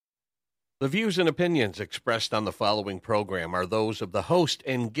The views and opinions expressed on the following program are those of the host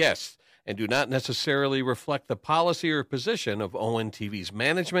and guests and do not necessarily reflect the policy or position of ONTV's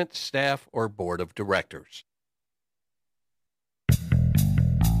management, staff, or board of directors.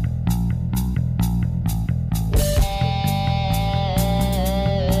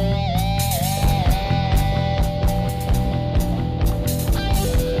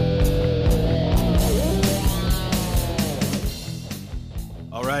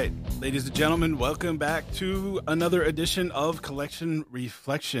 All right, ladies and gentlemen, welcome back to another edition of Collection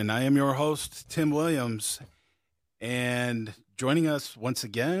Reflection. I am your host, Tim Williams, and joining us once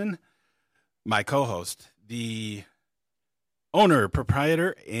again, my co-host, the owner,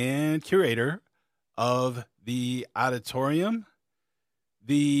 proprietor, and curator of the auditorium,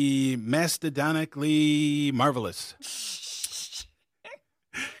 the mastodontically marvelous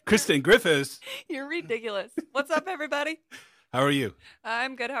Kristen Griffiths. You're ridiculous. What's up, everybody? How are you?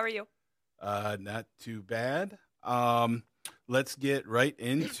 I'm good. How are you? Not too bad. Let's get right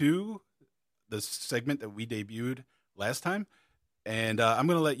into the segment that we debuted last time, and I'm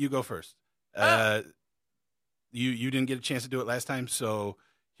going to let you go first. You didn't get a chance to do it last time, so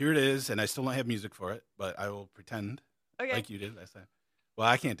here it is, and I still don't have music for it, but I will pretend like you did last time. Well,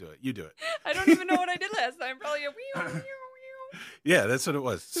 I can't do it. You do it. I don't even know what I did last time. Probably a Yeah, that's what it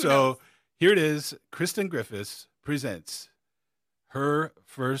was. So here it is. Kristen Griffiths presents her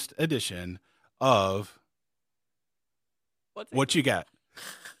first edition of What You Got.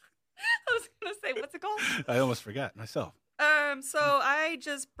 I was going to say, what's it called? I almost forgot myself. So I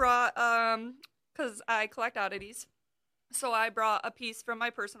just brought, because I collect oddities, so I brought a piece from my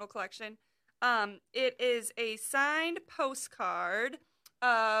personal collection. It is a signed postcard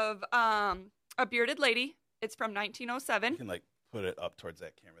of a bearded lady. It's from 1907. You can, put it up towards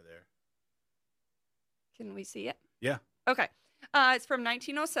that camera there. Can we see it? Yeah. Okay. It's from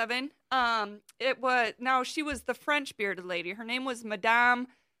 1907. She was the French bearded lady. Her name was Madame,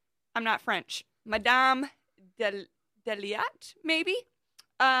 I'm not French, Madame Deliat, maybe?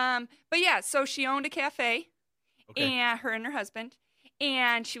 But yeah, so she owned a cafe, and her husband,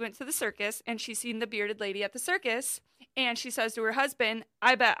 and she went to the circus, and she seen the bearded lady at the circus, and she says to her husband,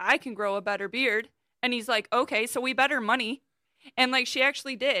 I bet I can grow a better beard. And he's like, okay, so we bet her money. And, she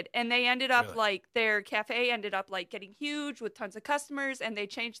actually did. And they ended up, their cafe ended up, getting huge with tons of customers. And they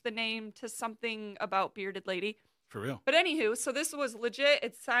changed the name to something about Bearded Lady. For real. But anywho, so this was legit.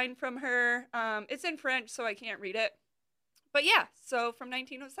 It's signed from her. It's in French, so I can't read it. But, yeah, so from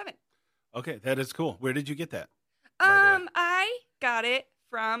 1907. Okay, that is cool. Where did you get that? I got it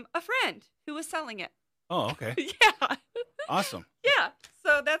from a friend who was selling it. Oh, okay. Yeah. Awesome. Yeah.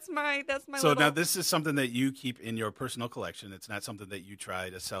 So that's my So now this is something that you keep in your personal collection. It's not something that you try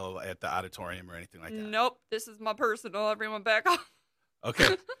to sell at the auditorium or anything like that. Nope. This is my personal. Everyone back off.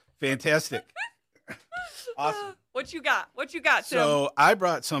 Okay. Fantastic. Awesome. What you got? What you got, Tim? So I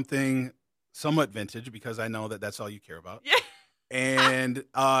brought something somewhat vintage because I know that that's all you care about. Yeah. And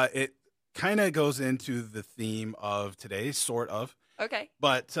it kind of goes into the theme of today, sort of. Okay.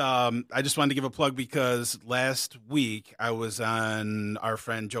 But I just wanted to give a plug because last week I was on our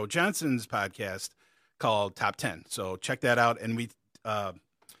friend Joe Johnson's podcast called Top 10. So check that out. And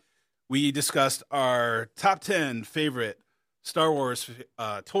we discussed our top 10 favorite Star Wars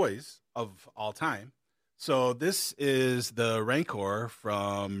toys of all time. So this is the Rancor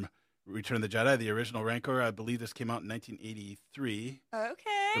from Return of the Jedi, the original Rancor. I believe this came out in 1983.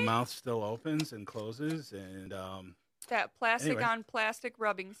 Okay. The mouth still opens and closes, and that plastic on plastic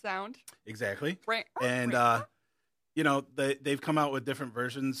rubbing sound. Exactly. Right. And they've come out with different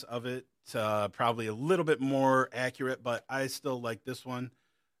versions of it, probably a little bit more accurate, but I still like this one.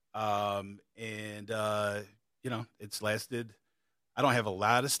 It's lasted. I don't have a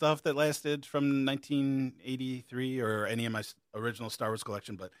lot of stuff that lasted from 1983 or any of my original Star Wars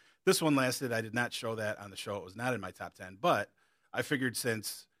collection, but this one lasted. I did not show that on the show. It was not in my top 10, but I figured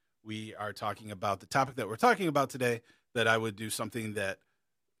since we are talking about the topic that we're talking about today, that I would do something that,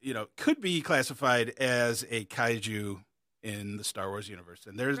 could be classified as a kaiju in the Star Wars universe.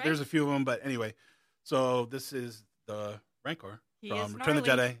 And there's a few of them, but anyway, so this is the Rancor from Return of the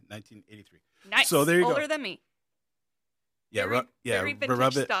Jedi, 1983. Nice. So there you go. Older than me. Yeah, very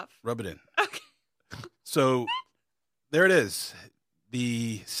vintage stuff. Rub it in. Okay. So there it is,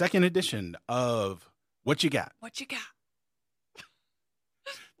 the second edition of What You Got. What you got?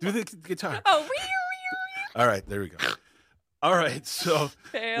 Do the guitar. Oh, all right, there we go. All right, so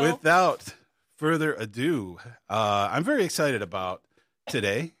Fail. Without further ado, I'm very excited about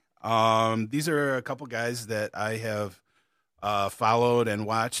today. These are a couple guys that I have followed and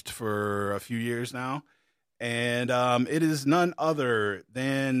watched for a few years now. And it is none other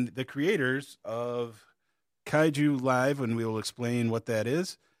than the creators of Kaiju Live, and we will explain what that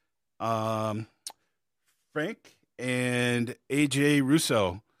is. Frank and AJ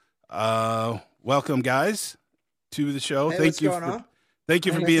Russo. Welcome, guys, to the show. Hey, what's going on? Thank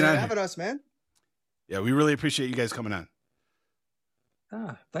you for Thanks being for on. having us, man. Yeah, we really appreciate you guys coming on.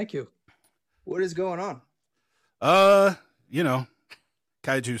 Thank you. What is going on?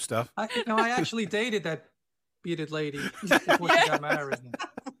 Kaiju stuff. I actually dated that bearded lady before she got married.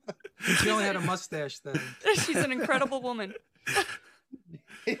 She only had a mustache then. She's an incredible woman.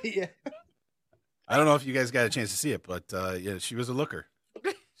 Yeah. I don't know if you guys got a chance to see it, but yeah, she was a looker.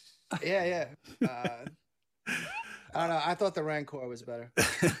 Yeah. I don't know. I thought the Rancor was better.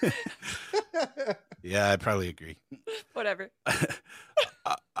 Yeah, I probably agree. Whatever.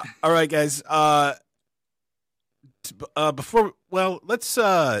 All right, guys.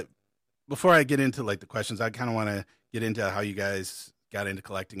 Before I get into like the questions, I kind of want to get into how you guys got into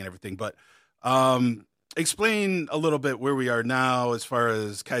collecting and everything. But explain a little bit where we are now as far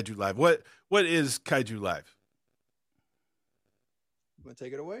as Kaiju Live. What is Kaiju Live? Want to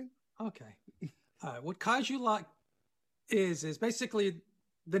take it away? Okay. All right. What Kaiju Live is basically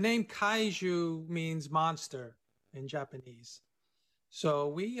the name Kaiju means monster in Japanese. So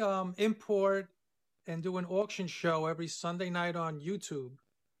we import and do an auction show every Sunday night on YouTube.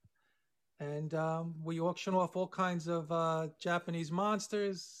 And we auction off all kinds of Japanese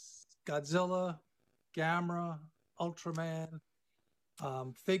monsters, Godzilla, Gamera, Ultraman,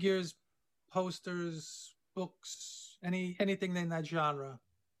 figures, posters, books, anything in that genre.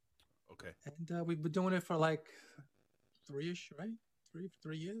 Okay. And we've been doing it for like three-ish, right?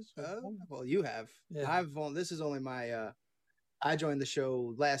 Three years? Well, you have. Yeah. This is only my. I joined the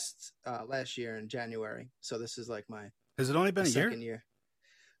show last year in January, so this is like my. Has it only been a second year?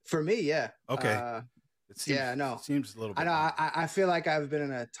 For me, yeah. Okay. It seems a little bit. I know. I feel like I've been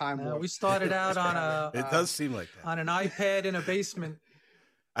in a time warp. We started out on a. It does seem like that. On an iPad in a basement.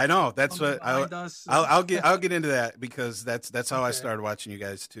 I know. That's what I'll get into that because that's how I Okay. started watching you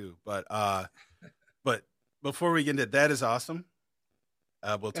guys too. But before we get into that is awesome.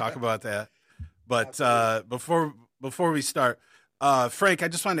 We'll talk about that. But before we start, Frank, I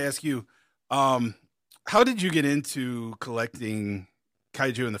just wanted to ask you, how did you get into collecting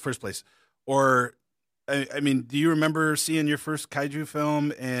kaiju in the first place? Or, I mean, do you remember seeing your first kaiju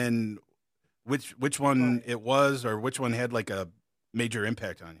film and which one it was, or which one had like a major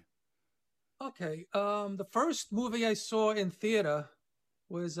impact on you? Okay. The first movie I saw in theater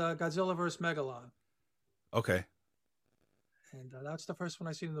was Godzilla vs. Megalon. Okay. And that's the first one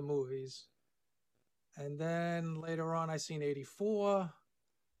I seen in the movies. And then later on, I seen 84.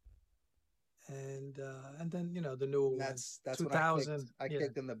 And then, the newer one. That's 2000. when I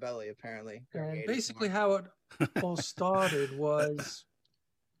kicked in the belly, apparently. And basically how it all started was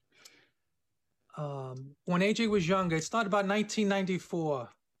when AJ was younger. It started about 1994.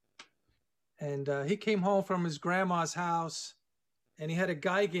 And he came home from his grandma's house, and he had a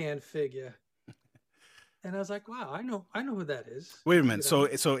Gigan figure. And I was like, wow, I know who that is. Wait a minute. So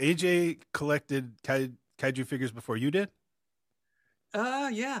AJ collected kaiju figures before you did?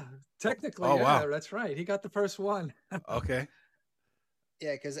 Yeah, technically. Oh, yeah, wow. That's right. He got the first one. Okay.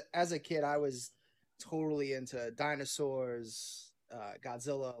 Yeah, because as a kid, I was totally into dinosaurs,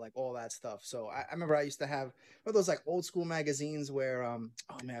 Godzilla, like all that stuff. So I remember I used to have one of those like old school magazines where, oh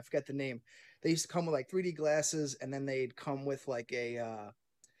man, I forget the name. They used to come with like 3D glasses, and then they'd come with like a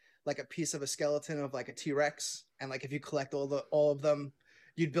piece of a skeleton of like a T-Rex, and like if you collect all of them,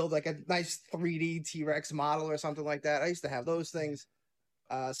 you'd build like a nice 3D T-Rex model or something like that. I used to have those things.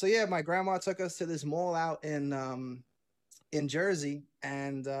 So yeah, my grandma took us to this mall out in Jersey,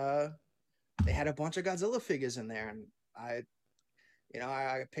 and they had a bunch of Godzilla figures in there, and I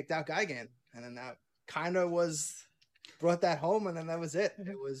picked out Gigan, and then that kind of brought that home, and then that was it.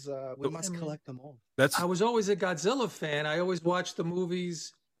 It was we must collect them all. I was always a Godzilla fan. I always watched the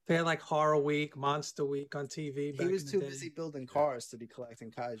movies. They had like Horror Week, Monster Week on TV. He was too busy building cars to be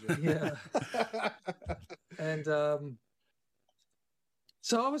collecting kaiju. Yeah. And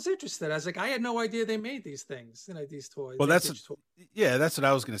so I was interested. I was like, I had no idea they made these things, these toys. Well, that's what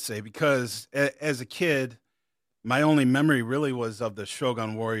I was going to say, because as a kid, my only memory really was of the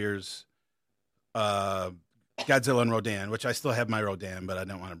Shogun Warriors, Godzilla and Rodan, which I still have my Rodan, but I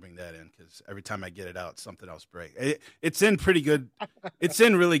don't want to bring that in because every time I get it out, something else breaks. It's in pretty good. It's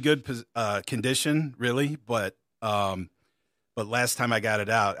in really good condition, really. But last time I got it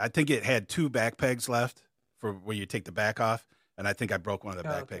out, I think it had 2 back pegs left for where you take the back off, and I think I broke one of the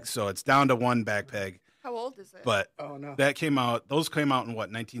back pegs, so it's down to 1 back peg. How old is it? But oh no, that came out. Those came out in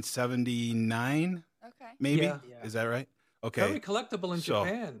what, 1979? Okay. maybe. Yeah. Yeah. Is that right? Okay. Very collectible in So,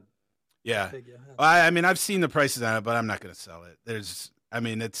 Japan. Yeah. Figure. I mean, I've seen the prices on it, but I'm not going to sell it.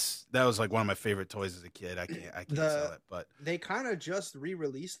 That was like one of my favorite toys as a kid. I can't sell it, but They kind of just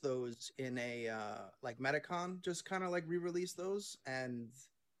re-released those in a like Metacon, just kind of like re-released those, and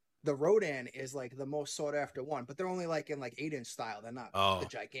the Rodan is like the most sought after one, but they're only like in like 8-inch style. They're not the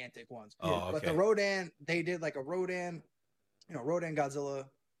gigantic ones. Oh, But the Rodan, they did like a Rodan, Rodan Godzilla.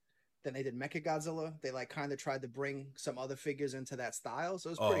 Then they did Mecha Godzilla. They like kind of tried to bring some other figures into that style, so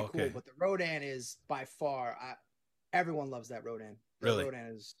it's pretty cool. But the Rodan is by far, everyone loves that Rodan. The Really?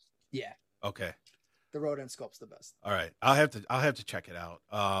 Rodan is okay. The Rodan sculpt's the best. All right, I'll have to check it out.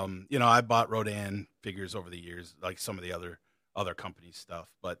 I bought Rodan figures over the years, like some of the other company stuff,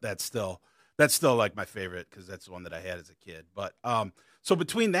 but that's still like my favorite because that's the one that I had as a kid. But so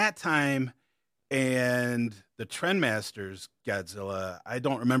between that time and the Trendmasters Godzilla, I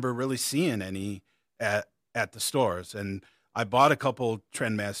don't remember really seeing any at the stores. And I bought a couple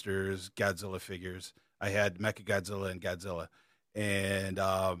Trendmasters Godzilla figures. I had Mecha Godzilla and Godzilla, and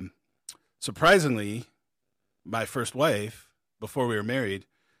surprisingly, my first wife, before we were married,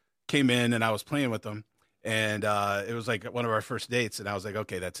 came in and I was playing with them. And it was like one of our first dates, and I was like,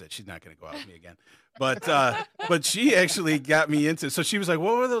 okay, that's it. She's not going to go out with me again. But she actually got me into. So she was like,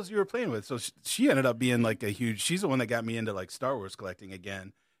 "What were those you were playing with?" So she ended up being like a huge. She's the one that got me into like Star Wars collecting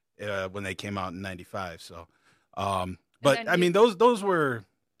again when they came out in '95. So, but I mean, those were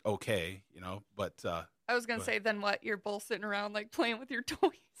okay, But I was gonna say, then what? You're both sitting around like playing with your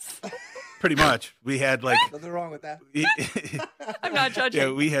toys. pretty much, we had like Nothing wrong with that. I'm not judging.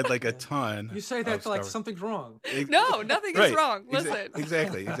 Yeah, we had like a ton. You say that like something's wrong. No, nothing is wrong. Listen.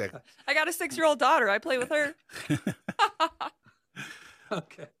 Exactly. I got a 6-year-old daughter. I play with her.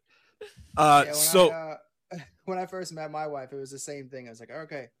 Okay. When I first met my wife, it was the same thing. I was like,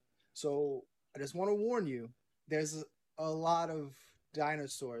 okay, so I just want to warn you, there's a lot of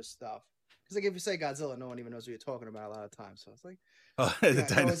dinosaur stuff. Because like if you say Godzilla, no one even knows what you're talking about a lot of times. So it's like,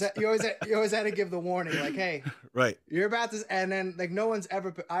 you always had to give the warning, like, hey, right, you're about to, and then like no one's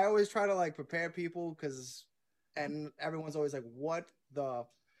ever. I always try to like prepare people and everyone's always like, what the,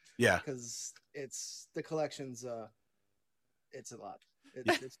 because it's the collection's, it's a lot.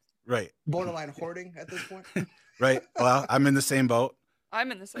 It's right, borderline hoarding at this point. Right. Well, I'm in the same boat.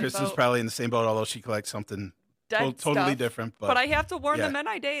 I'm in the same boat. Kristen's probably in the same boat, although she collects something totally different. But I have to warn the men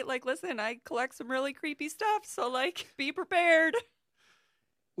I date, like, listen, I collect some really creepy stuff, so like, be prepared.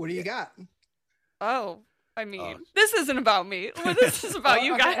 What do you got? Oh, I mean, this isn't about me. This is about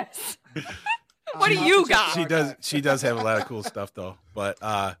you guys. What do you got? She does have a lot of cool stuff though. But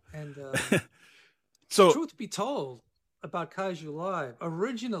so truth be told about Kaiju Live,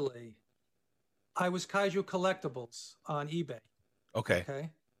 originally I was Kaiju Collectibles on eBay. Okay.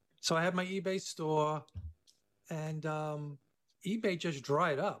 So I had my eBay store, and eBay just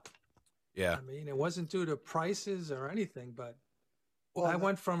dried up. Yeah. I mean, it wasn't due to prices or anything, but I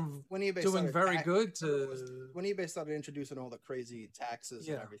went from when eBay doing very good to when eBay started introducing all the crazy taxes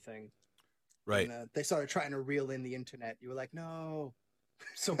and everything. Right. And, they started trying to reel in the internet. You were like, no.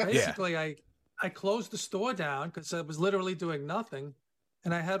 So basically, I closed the store down because I was literally doing nothing,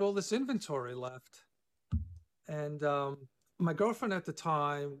 and I had all this inventory left. And my girlfriend at the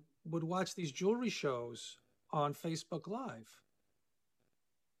time would watch these jewelry shows on Facebook Live.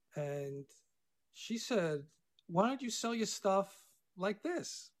 And she said, why don't you sell your stuff like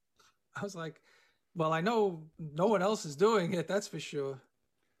this? I was like, well, I know no one else is doing it, that's for sure.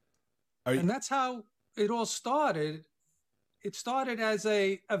 And that's how it all started. It started as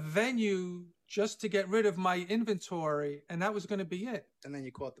a venue just to get rid of my inventory, and that was going to be it. And then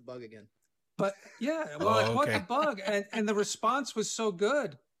you caught the bug again. But yeah, I caught the bug, and the response was so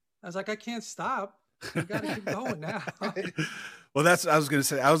good. I was like, I can't stop. You got to keep going now. Well, that's what I was going to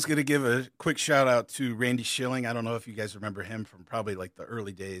say. I was going to give a quick shout out to Randy Schilling. I don't know if you guys remember him from probably like the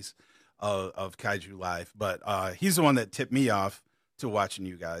early days of Kaiju Live, but he's the one that tipped me off to watching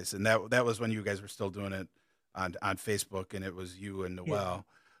you guys, and that was when you guys were still doing it on Facebook, and it was you and Noel.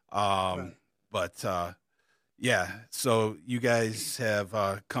 Yeah. Right. But so you guys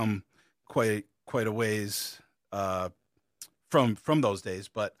have come quite a ways from those days,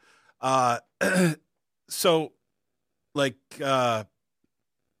 but so like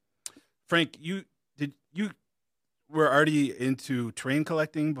Frank, you were already into train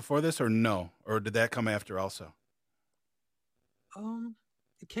collecting before this, or no, or did that come after also?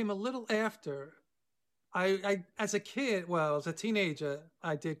 It came a little after. I as a kid, well, as a teenager,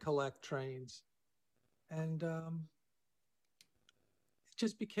 I did collect trains, and it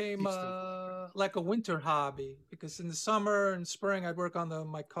just became like a winter hobby, because in the summer and spring I'd work on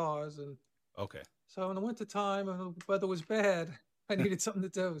my cars, and So in the wintertime, when the weather was bad, I needed something to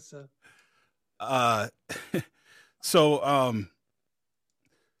do. So Uh, so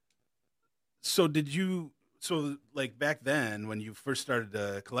so did you? So like back then, when you first started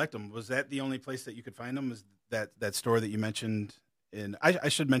to collect them, was that the only place that you could find them? Is that store that you mentioned? I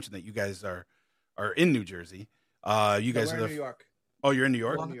should mention that you guys are in New Jersey. You No, guys we're are in New York. Oh, you're in New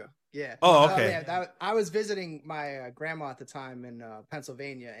We're York. in New York. Yeah. Oh, okay. Yeah, I was visiting my grandma at the time in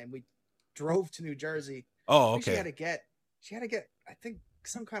Pennsylvania, and we drove to New Jersey. Oh, I think okay. she had to get, I think,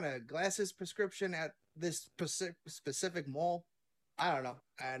 some kind of glasses prescription at this specific mall. I don't know,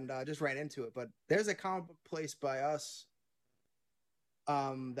 and just ran into it. But there's a comic book place by us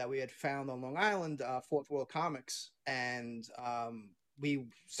that we had found on Long Island, Fourth World Comics, and we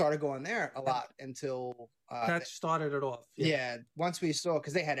started going there a lot until that started it off. yeah, once we saw,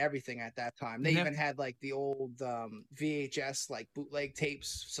 because they had everything at that time. They Yeah. even had like the old VHS like bootleg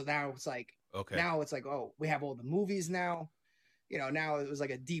tapes. So now it's like, Okay. now it's like, oh, we have all the movies now. You know, now it was like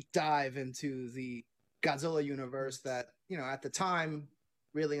a deep dive into the Godzilla universe that, you know, at the time,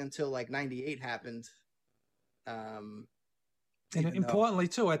 really until like 98 happened. And Even though- importantly,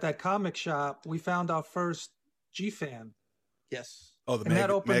 too, at that comic shop, we found our first G-Fan. yes. Oh, the And that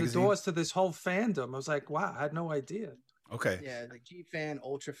opened magazine? the doors to this whole fandom. I was like, wow, I had no idea. Okay. Yeah, like G Fan,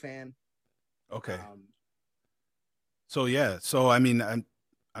 Ultra Fan. Okay. So yeah, so I mean,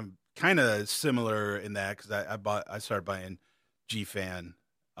 I'm kind of similar in that because I started buying G Fan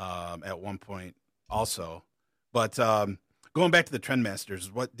at one point also, but going back to the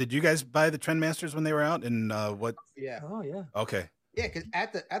Trendmasters, what did you guys buy the Trendmasters when they were out, and what? Yeah. Oh, yeah. Okay. Yeah, because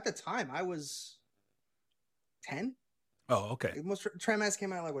at the time I was 10. Oh, okay. Most Trendmasters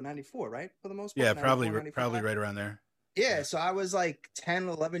came out like what, 94, right? For the most part. Yeah, 94, probably 95? right around there. Yeah, so I was like 10,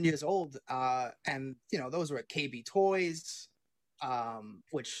 11 years old. And you know, those were at KB Toys,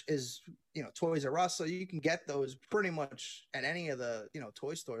 which is, you know, Toys R Us. So you can get those pretty much at any of the, you know,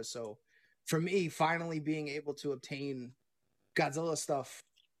 toy stores. So for me, finally being able to obtain Godzilla stuff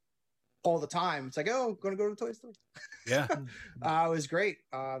all the time, it's like, oh, gonna go to the toy store. Yeah. It was great.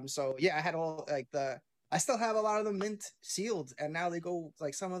 So yeah, I had all like I still have a lot of them mint sealed, and now they go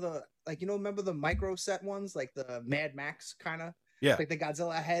like some of the, like, you know, remember the micro set ones, like the Mad Max kind of, Yeah. like the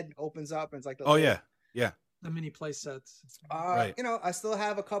Godzilla head opens up and it's like the Oh yeah. Yeah. The mini play sets. Right. You know, I still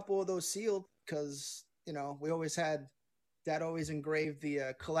have a couple of those sealed because, you know, we always had Dad always engraved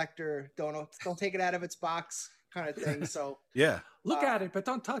the collector don't take it out of its box kind of thing. So Yeah. Look at it, but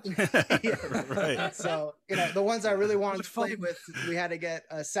don't touch it. yeah. Right. So, you know, the ones I really wanted It's to play fun. with, we had to get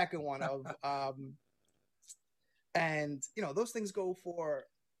a second one of. And you know, those things go for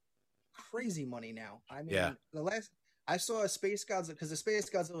crazy money now. I mean, Yeah. the last I saw a Space Godzilla, because the Space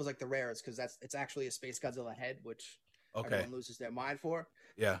Godzilla was like the rarest, because it's actually a Space Godzilla head, which Okay. everyone loses their mind for.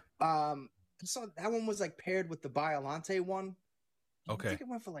 Yeah. So that one was like paired with the Biolante one. I Okay. think it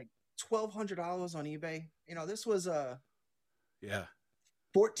went for like $1,200 on eBay. You know, this was a Yeah.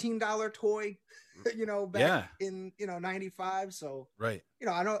 $14 toy, you know, back Yeah. in, you know, 95. So, Right. you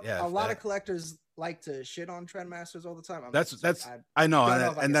know, I know Yeah, a lot that- of collectors like to shit on Trendmasters all the time. I know, don't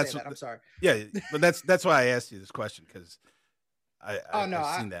know if I and can that's say that. I'm sorry. yeah, but that's why I asked you this question, because I've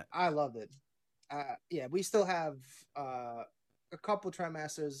seen that. I loved it. Yeah, we still have a couple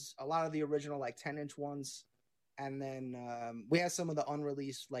Trendmasters, a lot of the original like 10-inch ones, and then we have some of the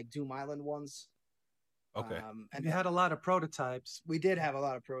unreleased like Doom Island ones. Okay. And you had a lot of prototypes. We did have a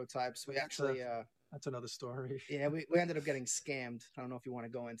lot of prototypes. We actually That's another story. yeah, we ended up getting scammed. I don't know if you want to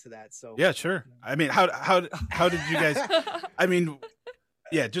go into that. So Yeah, sure. I mean, how did you guys? I mean,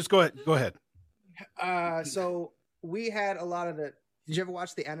 yeah, just go ahead. So we had a lot of the. Did you ever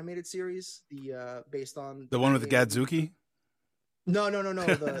watch the animated series? The based on The one with the 98 movie? Gadzuki? No.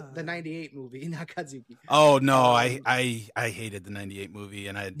 The 98 movie, not Godzuki. Oh no, I hated the 98 movie,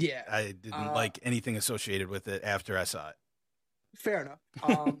 and I didn't uh, like anything associated with it after I saw it. Fair enough.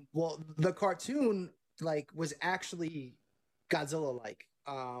 Well, the cartoon like was actually Godzilla like.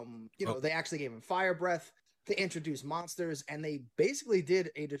 You know, they actually gave him fire breath. They introduced monsters, and they basically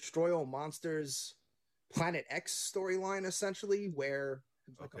did a Destroy All Monsters Planet X storyline, essentially, where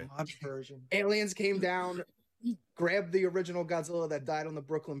It's like Okay. a mod version. aliens came down, grabbed the original Godzilla that died on the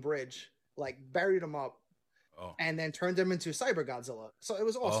Brooklyn Bridge, like buried him up, Oh, and then turned him into Cyber Godzilla. So it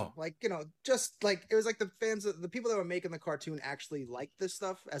was awesome. Oh. Like, you know, just like it was like the fans, the people that were making the cartoon actually liked this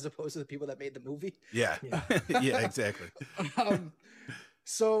stuff, as opposed to the people that made the movie. yeah, Yeah. yeah, exactly.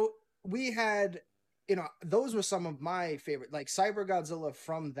 So we had, you know, those were some of my favorite, like Cyber Godzilla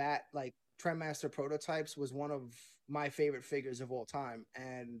from that, like Trendmaster prototypes was one of my favorite figures of all time.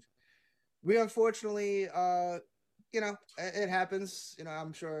 And we unfortunately it happens.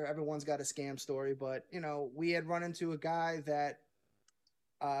 I'm sure everyone's got a scam story, but we had run into a guy that,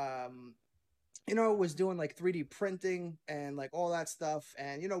 was doing like 3D printing and like all that stuff,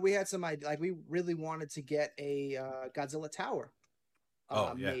 and we had some idea, like we really wanted to get a Godzilla tower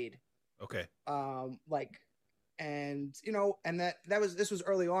made. Okay. And this was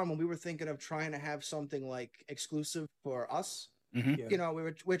early on when we were thinking of trying to have something like exclusive for us. Mm-hmm. Yeah.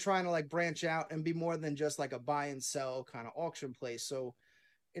 We're trying to like branch out and be more than just like a buy and sell kind of auction place. So,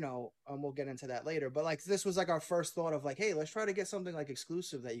 we'll get into that later. But like this was like our first thought of like, hey, let's try to get something like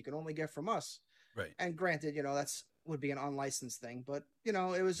exclusive that you can only get from us. Right. And granted, that's would be an unlicensed thing, but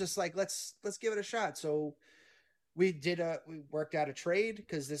it was just like let's give it a shot. So we worked out a trade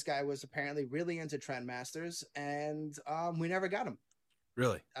because this guy was apparently really into Trendmasters, and we never got him.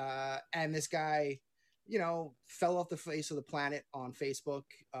 Really? And this guy, fell off the face of the planet on Facebook.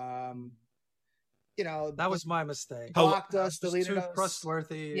 That was my mistake. Blocked us, deleted too us.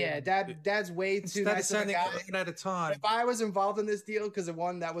 Trustworthy. Yeah, Dad's way too Instead nice of sending of a guy. one at a time. If I was involved in this deal, because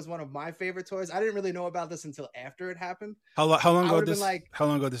that was one of my favorite toys. I didn't really know about this until after it happened. How long ago been how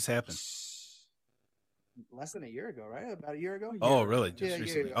long ago this happened? Less than a year ago, right? About a year ago. Oh, really? Just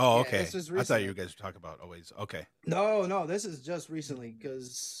recently? Oh, okay. This was I thought recently. you guys were talking about always. Okay. No, this is just recently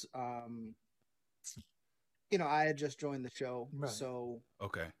because I had just joined the show, Right. so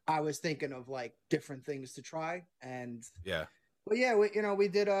Okay. I was thinking of like different things to try, and Yeah. but yeah, we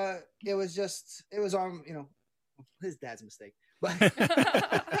did it was on his dad's mistake, but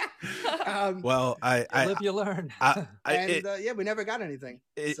Well, You live, you learn. we never got anything.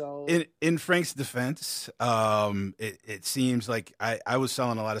 So in Frank's defense, it seems like I was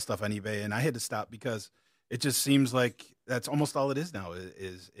selling a lot of stuff on eBay, and I had to stop because it just seems like that's almost all it is now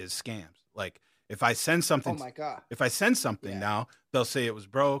is scams. Like if I send something, oh my god, if I send something Yeah. now, they'll say it was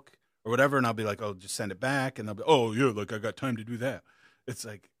broke or whatever, and I'll be like, oh, just send it back, and they'll be, oh yeah, look, I got time to do that. It's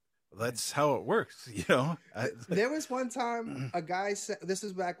like that's how it works, There was one time a guy said, this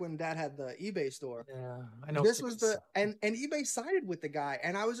is back when Dad had the eBay store. Yeah, I know. This was and eBay sided with the guy,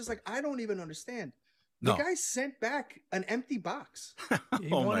 and I was just like, I don't even understand. No. The guy sent back an empty box, He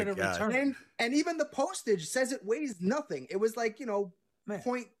Oh my wanted a God. return. and even the postage says it weighs nothing. It was like Man.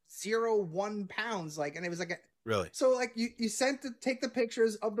 0.01 pounds, like, and it was like Really? so like you take the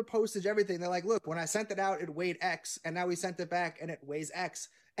pictures of the postage, everything. They're like, look, when I sent it out, it weighed X, and now we sent it back, and it weighs X.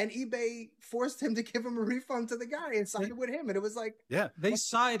 And eBay forced him to give him a refund to the guy and sided with him, and it was like, Yeah. They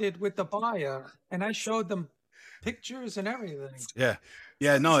sided with the buyer, and I showed them pictures and everything. Yeah.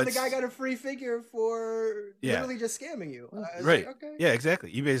 Yeah. No, so it's the guy got a free figure for Yeah. literally just scamming you. I was right. like, okay. Yeah,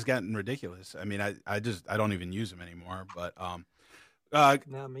 exactly. eBay's gotten ridiculous. I mean, I don't even use them anymore. But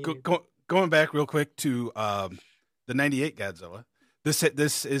No, me Go, neither. going back real quick to the 98 Godzilla.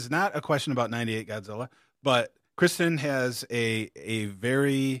 This is not a question about 98 Godzilla, but Kristen has a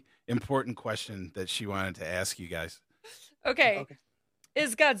very important question that she wanted to ask you guys. Okay.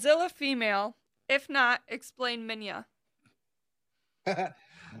 Is Godzilla female? If not, explain Minya.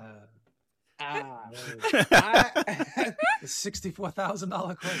 I, The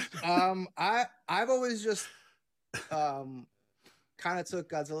 $64,000 question. I've always just kind of took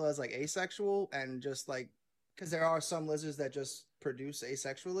Godzilla as like asexual, and just like because there are some lizards that just produce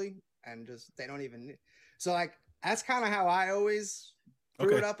asexually and just they don't even so like that's kind of how I always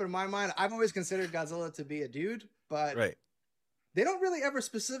threw it up in my mind. I've always considered Godzilla to be a dude, but Right. they don't really ever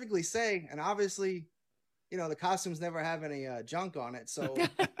specifically say, and obviously the costumes never have any junk on it, so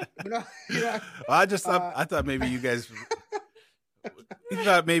I just thought I thought maybe you guys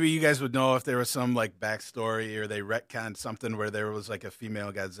would know if there was some like backstory or they retconned something where there was like a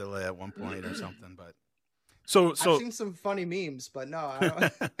female Godzilla at one point or something. But so I've seen some funny memes, but no, I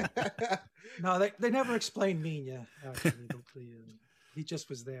don't. No, they never explained Minya. Actually, he just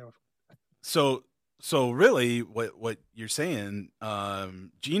was there. so really what you're saying,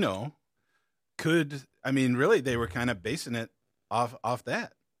 Gino could, I mean, really they were kind of basing it off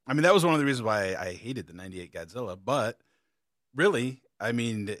that. I mean, that was one of the reasons why I hated the 98 Godzilla, but really, I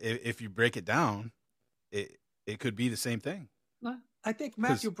mean, if you break it down, it could be the same thing. I think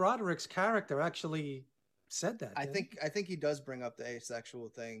Matthew Broderick's character actually said that. I didn't think he does bring up the asexual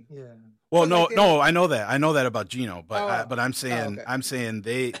thing. he? Yeah. Well, But no, like I know that about Gino, but but I'm saying okay. I'm saying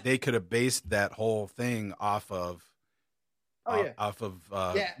they could have based that whole thing off of off of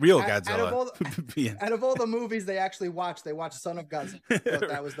real Godzilla. being Out of all the movies they actually watched, they watched Son of Godzilla. Thought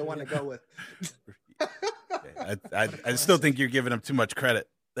that was the one to go with. I still think you're giving them too much credit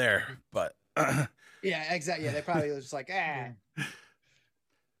there, but Yeah, exactly. Yeah, they probably was just like,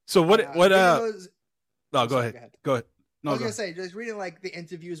 so what even those- no, go sorry, ahead. Go ahead. No, I was go gonna say, just reading like the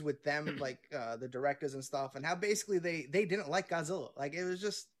interviews with them, like the directors and stuff, and how basically they didn't like Godzilla. Like it was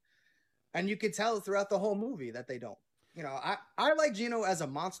just, and you could tell throughout the whole movie that they don't. You know, I like Gino as a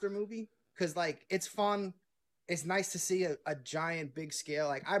monster movie because like it's fun. It's nice to see a giant, big scale.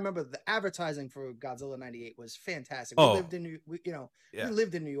 Like I remember the advertising for Godzilla '98 was fantastic. We Oh. lived in we Yeah.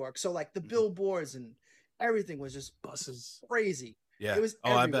 lived in New York, so like the billboards and everything was just Buses. crazy. Yeah. It was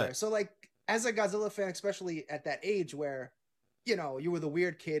Oh, I everywhere. bet. So like as a Godzilla fan, especially at that age where, you know, you were the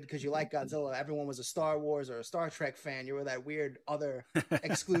weird kid because you liked Godzilla. Everyone was a Star Wars or a Star Trek fan. You were that weird other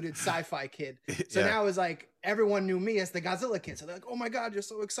excluded sci-fi kid. So Yeah. now it's like everyone knew me as the Godzilla kid. So they're like, "Oh my god, you're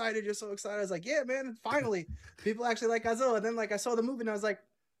so excited! You're so excited!" I was like, "Yeah, man! Finally, people actually like Godzilla." And then like I saw the movie and I was like,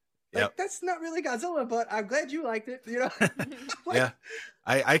 Yep. that's not really Godzilla, but I'm glad you liked it. You know? Like, Yeah,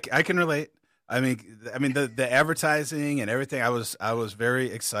 I can relate. I mean the advertising and everything. I was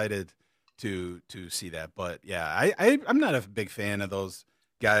very excited to see that. But yeah, I'm not a big fan of those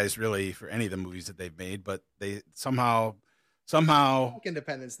guys really for any of the movies that they've made. But they somehow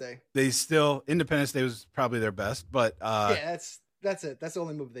Independence Day. they still Independence Day was probably their best. But Yeah, that's it. That's the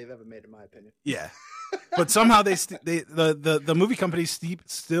only movie they've ever made, in my opinion. yeah. But somehow the movie companies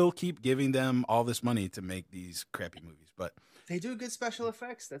still keep giving them all this money to make these crappy movies. But They do good special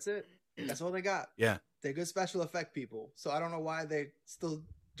effects. That's it. That's all they got. yeah, They're good special effect people. So I don't know why they still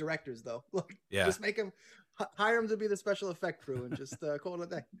directors though. Look, yeah. just make them hire them to be the special effect crew and just call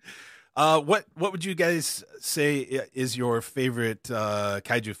it a day. What would you guys say is your favorite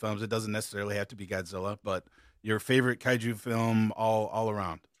kaiju films? It doesn't necessarily have to be Godzilla, but your favorite kaiju film all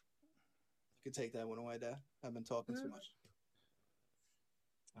around. You could take that one away, Dad. I've been talking too much.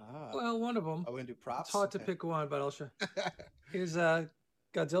 Well, one of them. Are we gonna do props? It's hard to Okay. pick one, but I'll show. Here's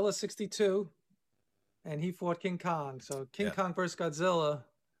Godzilla '62, and he fought King Kong. So King Yeah. Kong versus Godzilla,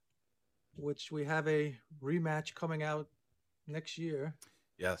 which we have a rematch coming out next year.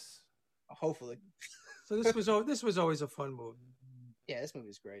 Yes. Hopefully. So this was always a fun movie. Yeah, this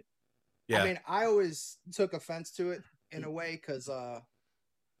movie's great. Yeah. I mean, I always took offense to it in a way because I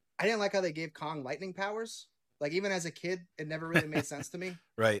didn't like how they gave Kong lightning powers. Like even as a kid, it never really made sense to me.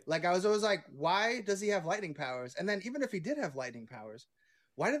 Right. Like I was always like, why does he have lightning powers? And then even if he did have lightning powers,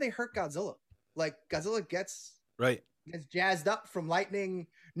 why do they hurt Godzilla? Like Godzilla gets Right. jazzed up from lightning,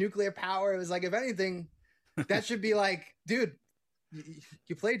 nuclear power. It was like, if anything, that should be like, dude,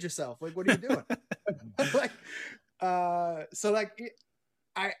 you played yourself. Like, what are you doing? Like, so like,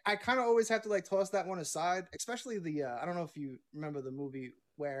 I kind of always have to like toss that one aside, especially the I don't know if you remember the movie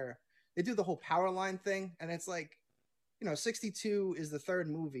where they do the whole power line thing, and it's like, you know, 62 is the third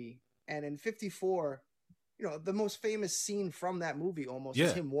movie, and in 54, you know, the most famous scene from that movie almost is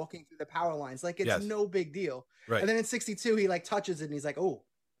Yeah. him walking through the power lines. Like it's Yes. no big deal. Right. And then in 62, he like touches it and he's like, "Oh,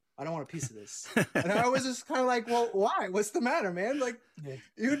 I don't want a piece of this." And I was just kind of like, "Well, why? What's the matter, man? Like Yeah.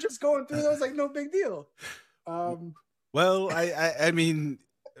 you're just going through those, like no big deal." Well, I mean,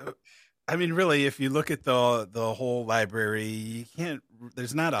 really, if you look at the whole library, you can't.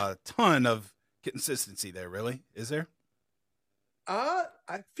 There's not a ton of consistency there, really, is there?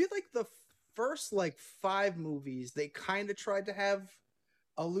 I feel like the first like 5 movies they kind of tried to have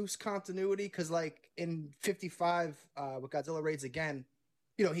a loose continuity because like in 55 with Godzilla Raids Again,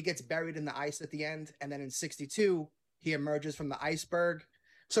 you know, he gets buried in the ice at the end, and then in 62 he emerges from the iceberg,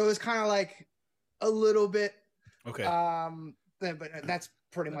 so it was kind of like a little bit Okay. but that's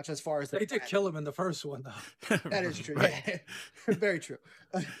pretty much as far as They did kill him in the first one, though. that is true. Right. Yeah. Very true.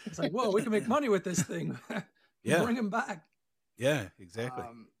 It's like, whoa, we can make money with this thing. Yeah. Bring him back. Yeah, exactly.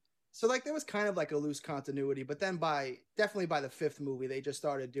 So like there was kind of like a loose continuity, but then definitely by the 5th movie, they just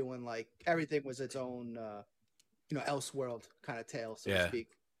started doing like everything was its own, you know, Elseworld kind of tale, so Yeah. to speak.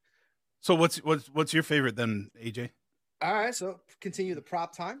 So what's your favorite then, AJ? All right, so continue the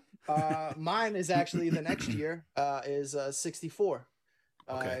prop time. Mine is actually the next year, is 64.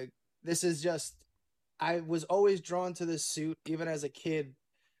 Okay. This is just, I was always drawn to this suit, even as a kid.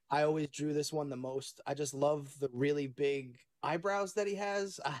 I always drew this one the most. I just love the really big eyebrows that he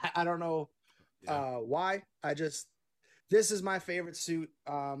has. I don't know why. This is my favorite suit.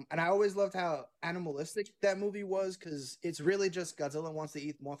 And I always loved how animalistic that movie was because it's really just Godzilla wants to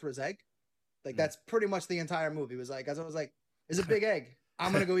eat Mothra's egg. Like that's pretty much the entire movie. It was like Godzilla was like, "It's a big egg.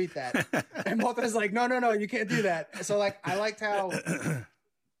 I'm gonna go eat that." And Mothra's like, "No, you can't do that." So like, I liked how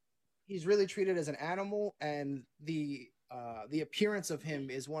he's really treated as an animal, and the appearance of him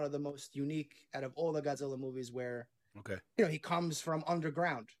is one of the most unique out of all the Godzilla movies, where Okay. you know he comes from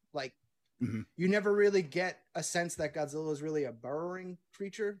underground. Like Mhm. you never really get a sense that Godzilla is really a burrowing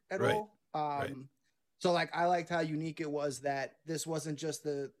creature at Right. all. Right. So like I liked how unique it was that this wasn't just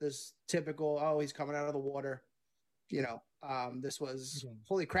this typical, oh, he's coming out of the water. this was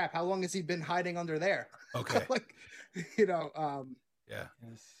holy crap. How long has he been hiding under there? Okay. Like, Yeah.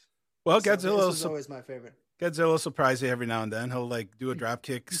 Yes. Well, so this Godzilla was always my favorite. Godzilla will surprise you every now and then. He'll like do a drop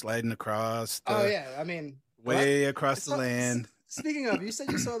kick sliding across. Oh yeah, I mean, way across the land. Speaking of, you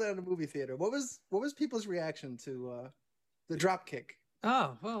said you saw that in the movie theater. What was people's reaction to the drop kick?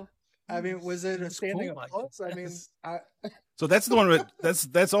 Oh well. I mean, was it a standing cool, applause? I mean, So that's the one with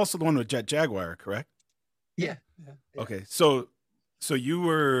that's also the one with Jet Jaguar, correct? yeah. Okay, so you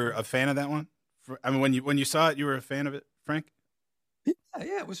were a fan of that one? I mean, when you saw it, you were a fan of it, Frank?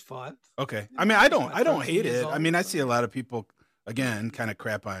 Yeah, it was fun. Okay, I mean, I don't hate 13 years it. I mean, old. I see a lot of people again kind of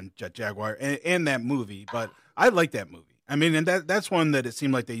crap on Jet Jaguar and that movie, but I like that movie. I mean, and that's one that it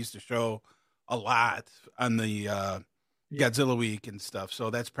seemed like they used to show a lot on the Godzilla week and stuff. So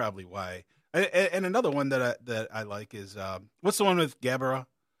that's probably why. And another one that I like is what's the one with Gabara?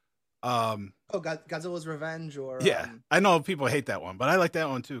 Godzilla's Revenge, or yeah, I know people hate that one, but I like that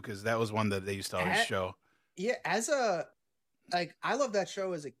one too because that was one that they used to always show. Yeah, I love that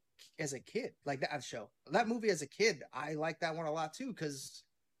show as a kid, like that movie as a kid. I like that one a lot too because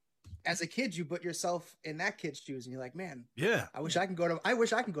as a kid, you put yourself in that kid's shoes, and you're like, man, yeah, I wish I can go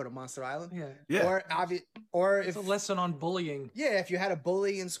to Monster Island. Yeah. Or It's if a lesson on bullying. yeah, if you had a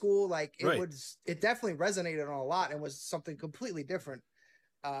bully in school, like Right. it definitely resonated on a lot and was something completely different.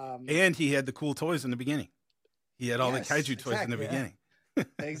 And he had the cool toys in the beginning. He had all Yes, the kaiju toys in the exactly, beginning.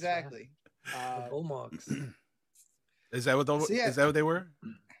 Exactly. The bull marks. Is that what those? So, yeah. Is that what they were?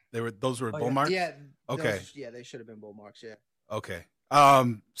 Those were Oh, bull yeah. marks. Yeah. Okay. They should have been bull marks. Yeah. Okay.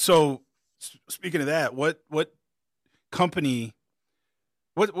 So speaking of that, what company?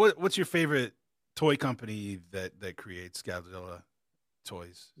 What's your favorite toy company that creates Godzilla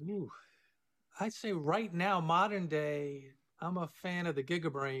toys? Ooh. I'd say right now, modern day, I'm a fan of the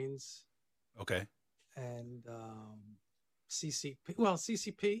Gigabrains Okay. and CCP. Well,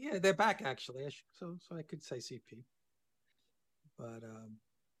 CCP, yeah, they're back actually. So I could say CP. But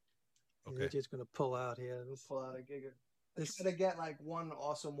Okay. they're just gonna pull out here. Pull out a Giga. This, Try to get like one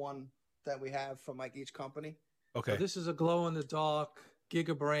awesome one that we have from like each company. Okay. this is a glow in the dark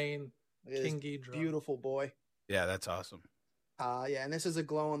Gigabrain It King is Ghidorah. beautiful boy. Yeah, that's awesome. Yeah, and this is a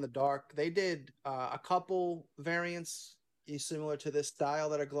glow in the dark. They did a couple variants similar to this style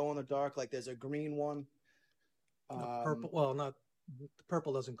that are glow in the dark. Like there's a green one. Purple. Well, not the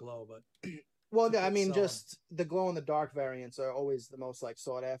purple doesn't glow, but Well, It's a I good mean, song. just the glow in the dark variants are always the most like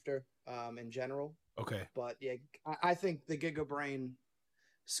sought after in general. Okay. But yeah, I think the Giga Brain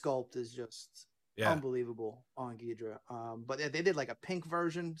sculpt is just Yeah. unbelievable on Ghidra. But they did like a pink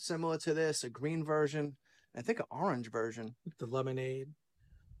version similar to this, a green version, and I think an orange version. the lemonade.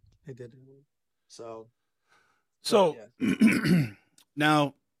 They did. So So yeah.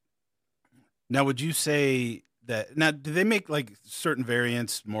 now would you say that now do they make like certain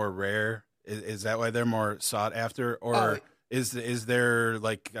variants more rare? Is that why they're more sought after, or Oh, is there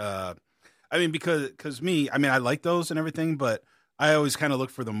like I mean because me, I mean I like those and everything, but I always kind of look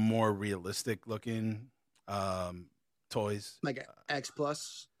for the more realistic looking toys. like a X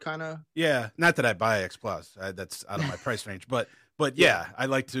Plus kind of. Yeah, not that I buy X Plus. That's out of my price range, but yeah, I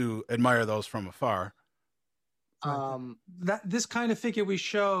like to admire those from afar. This kind of figure we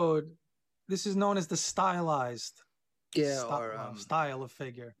showed, this is known as the stylized style of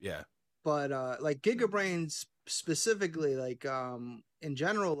figure. Yeah. But like Giga Brains specifically, like in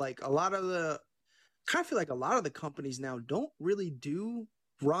general, like a lot of the kind of feel like a lot of the companies now don't really do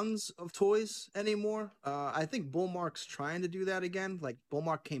runs of toys anymore. I think Bullmark's trying to do that again. Like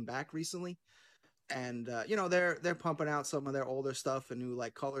Bullmark came back recently, and they're pumping out some of their older stuff and new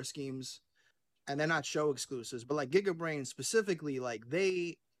like color schemes, and they're not show exclusives. But like Giga Brains specifically, like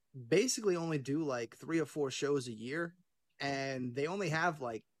they basically only do like 3 or 4 shows a year, and they only have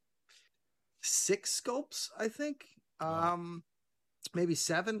like 6 sculpts, I think. Wow. Maybe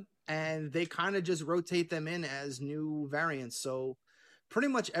 7, and they kind of just rotate them in as new variants. So pretty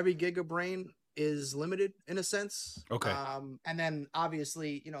much every Giga Brain is limited in a sense. Okay. And then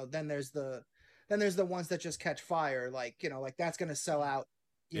obviously, then there's the ones that just catch fire, like like that's gonna sell out.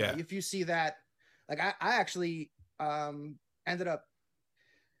 You know, if you see that, like I actually ended up.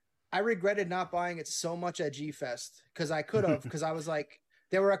 I regretted not buying it so much at G Fest because I could have, because I was like,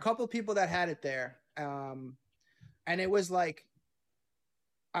 there were a couple people that had it there, and it was like,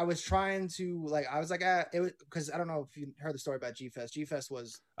 I was trying to like, I was like, it was because I don't know if you heard the story about G Fest. G Fest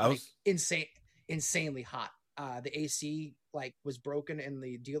was insanely hot. The AC like was broken in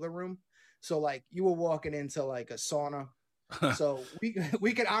the dealer room, so like you were walking into like a sauna. So we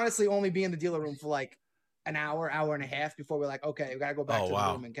could honestly only be in the dealer room for like an hour and a half before we're like, okay, we gotta go back to the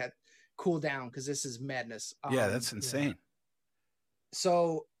room and get cool down because this is madness. Yeah, that's insane.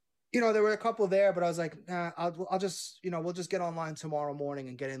 So, there were a couple there, but I was like, nah, I'll just, we'll just get online tomorrow morning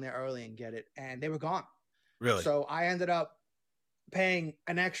and get in there early and get it. And they were gone. Really? So I ended up paying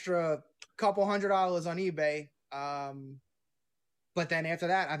an extra couple $100 on eBay. But then after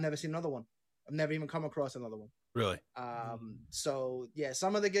that, I've never seen another one. I've never even come across another one. Really? So yeah,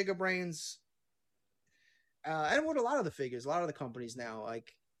 some of the Gigabrains, and with a lot of the figures, a lot of the companies now,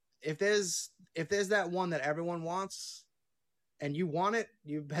 like if there's that one that everyone wants and you want it,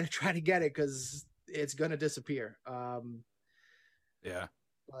 you better try to get it because it's gonna disappear. Yeah.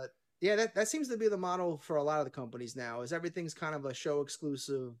 But yeah, that seems to be the model for a lot of the companies now. Is everything's kind of a show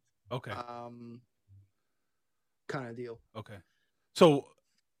exclusive. Okay. Kind of deal. Okay. So,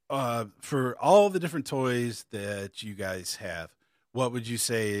 for all the different toys that you guys have, what would you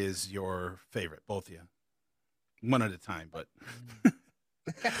say is your favorite? Both of you, one at a time, but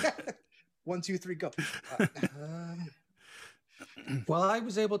 1, 2, 3, go. Well, I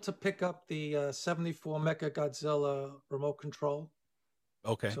was able to pick up the 74 Mechagodzilla remote control.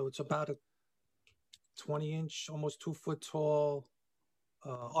 Okay. So it's about a 20-inch, almost 2-foot tall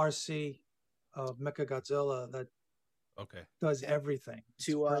RC of Mechagodzilla that does everything.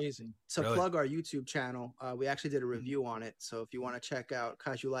 It's crazy. To plug our YouTube channel, we actually did a review on it. So if you want to check out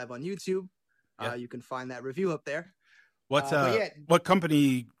Kaiju Live on YouTube, you can find that review up there. What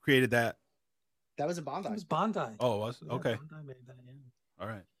company created that? That was a Bandai. It was Bandai. Oh, it was? Yeah, okay. Bandai made that, yeah. All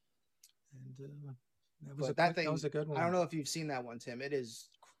right. And that was a good one. I don't know if you've seen that one, Tim. It is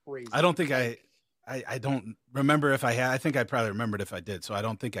crazy. I don't think I don't remember if I had. I think I probably remembered if I did. So I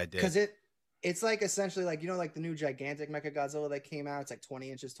don't think I did. Because it's like essentially like, like the new gigantic Mechagodzilla that came out. It's like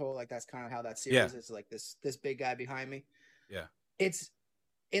 20 inches tall. Like that's kind of how that series is. Like this big guy behind me. Yeah. It's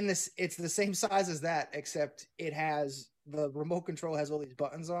the same size as that, except it has the remote control has all these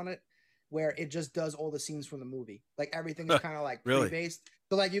buttons on it where it just does all the scenes from the movie. Like everything is kind of like pre-based.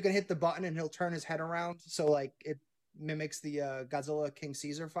 So like you can hit the button and he'll turn his head around. So like it mimics the Godzilla King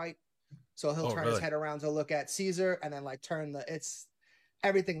Caesar fight. So he'll turn his head around to look at Caesar and then like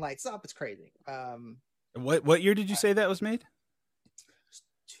everything lights up. It's crazy. What year did you say that was made?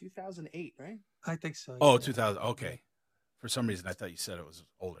 2008, right? I think so. Oh, 2000. Okay. For some reason, I thought you said it was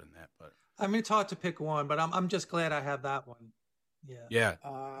older than that, but I mean, it's hard to pick one, but I'm just glad I have that one. Yeah. Yeah.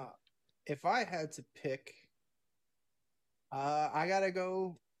 If I had to pick, I gotta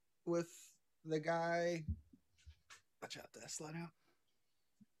go with the guy. Watch out, that slide out.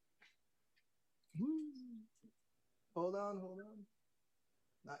 Hold on.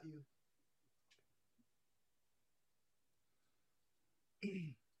 Not you.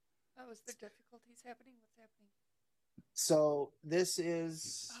 Oh, is there difficulties happening? What's happening? So this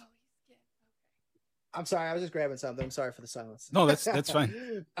is. Oh, he's getting okay. I'm sorry, I was just grabbing something. I'm sorry for the silence. No, that's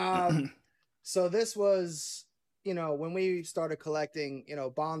fine. So this was, when we started collecting,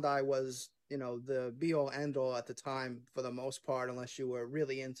 Bandai was, the be all end all at the time for the most part, unless you were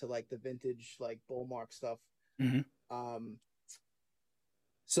really into like the vintage, like Bullmark stuff. Mm-hmm.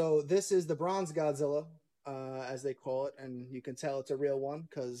 So this is the Bronze Godzilla, as they call it, and you can tell it's a real one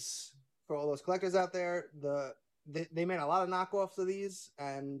because for all those collectors out there, they made a lot of knockoffs of these,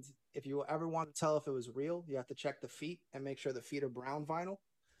 and if you ever want to tell if it was real, you have to check the feet and make sure the feet are brown vinyl.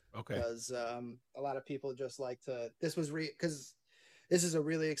 Okay. Because a lot of people just like to. Because this is a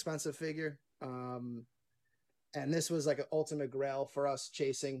really expensive figure, and this was like an ultimate grail for us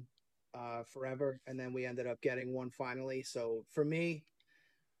chasing forever, and then we ended up getting one finally. So for me,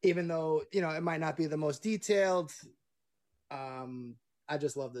 even though it might not be the most detailed, I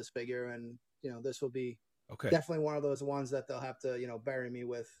just love this figure, and this will be definitely one of those ones that they'll have to bury me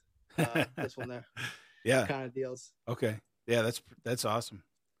with. This one there, kind of deals. Okay, yeah, that's awesome.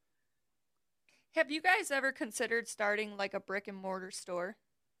 Have you guys ever considered starting like a brick and mortar store?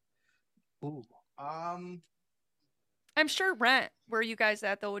 Ooh, I'm sure rent where you guys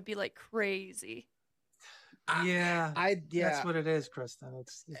at though would be like crazy. Yeah, that's what it is, Kristen.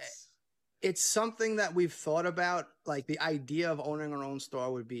 It's something that we've thought about. Like the idea of owning our own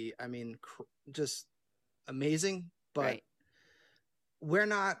store would be, just amazing. But we're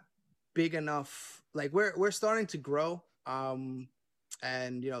not big enough. Like we're starting to grow. And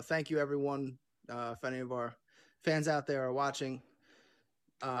thank you everyone. If any of our fans out there are watching,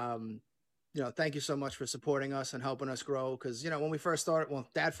 thank you so much for supporting us and helping us grow. Because when we first started,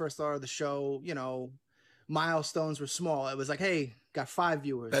 Dad first started the show, milestones were small. It was like, hey, got 5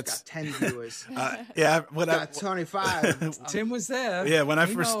 viewers, got 10 viewers, got 25. Tim was there. Yeah, when I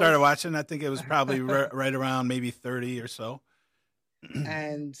first started watching, I think it was probably right around maybe 30 or so.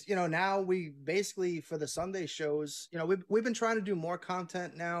 And now we basically, for the Sunday shows, we've been trying to do more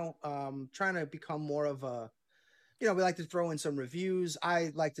content now, trying to become more of a, we like to throw in some reviews.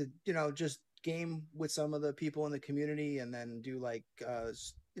 I like to just game with some of the people in the community, and then do like the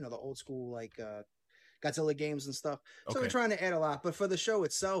old school like Godzilla games and stuff. So Okay. we're trying to add a lot. But for the show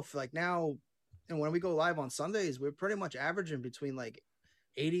itself, like now, and when we go live on Sundays, we're pretty much averaging between like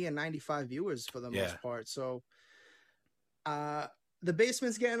 80 and 95 viewers for the most part. So the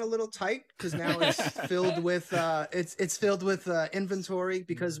basement's getting a little tight because now it's filled with it's filled with inventory,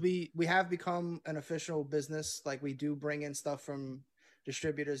 because we have become an official business. Like, we do bring in stuff from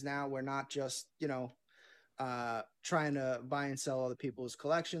distributors now. We're not just trying to buy and sell other people's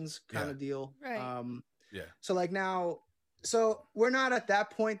collections kind of deal. Right. So like now, so we're not at that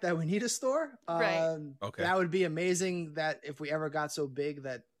point that we need a store. Right. Okay. That would be amazing, that if we ever got so big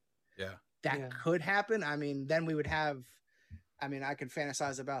that could happen. I mean, then we would have, I could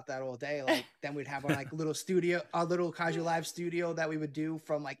fantasize about that all day. Like, then we'd have our like little studio, our little Kaiju Live studio that we would do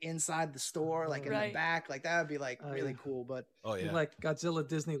from like inside the store, like in the back. Like, that would be like really cool. But like Godzilla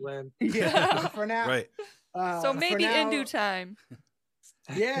Disneyland. Yeah, for now. Right. So maybe in due time.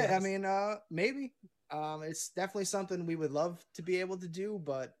 Yeah, maybe. It's definitely something we would love to be able to do,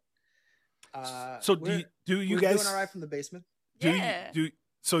 but so do you we're guys doing all right from the basement?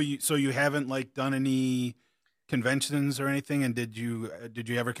 So you haven't like done any conventions or anything, and did you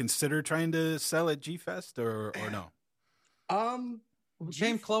ever consider trying to sell at G-Fest or no? We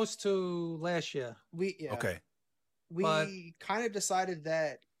came close to last year. We kind of decided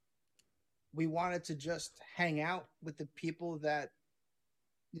that we wanted to just hang out with the people that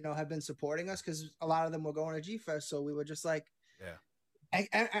have been supporting us, because a lot of them were going to G-Fest. So we were just like,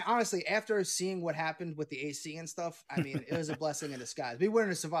 and honestly, after seeing what happened with the AC and stuff, it was a blessing in disguise. We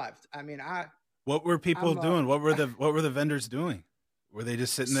wouldn't have survived. What were people doing? What were the vendors doing? Were they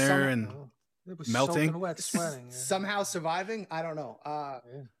just sitting there and melting, soaking wet, sweating, somehow surviving? I don't know.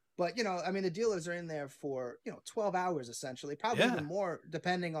 But the dealers are in there for 12 hours essentially, probably even more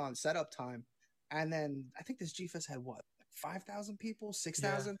depending on setup time. And then I think this G-Fest had 5,000 people,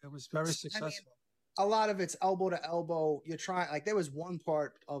 6,000. It was very successful. A lot of it's elbow to elbow. You're trying, like, there was one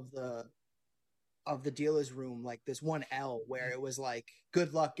part of the dealer's room, like this one L, where it was like,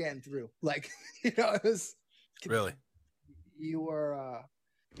 good luck getting through. Like, it was really, you were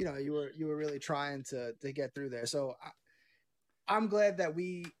really trying to get through there. So I'm glad that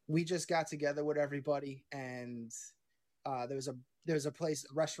we just got together with everybody, and there's a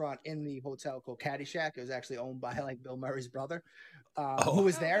restaurant in the hotel called Caddyshack. It was actually owned by like Bill Murray's brother, who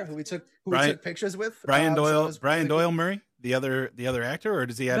was there, who we took pictures with. Brian Doyle, so Brian Doyle Murray, the other actor, or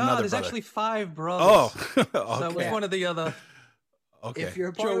does he have another there's brother? actually 5 brothers. Oh, okay. So that was one of the other. Okay. If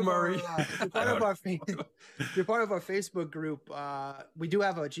you're part of our Facebook group, we do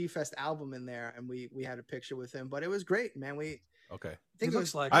have a G-Fest album in there, and we had a picture with him. But it was great, man. Okay. Think it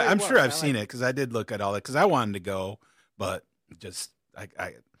looks like I'm sure I've seen it, because I did look at all that, because I wanted to go, but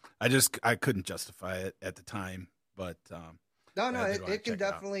I couldn't justify it at the time. But it can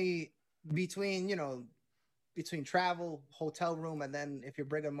definitely, between travel, hotel room, and then if you're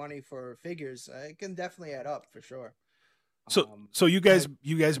bringing money for figures, it can definitely add up for sure. So you guys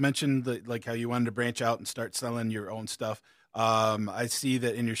mentioned like how you wanted to branch out and start selling your own stuff. I see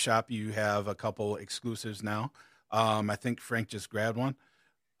that in your shop you have a couple exclusives now. I think Frank just grabbed one.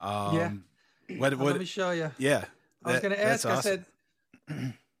 Let me show you. Yeah. I was going to ask. Awesome.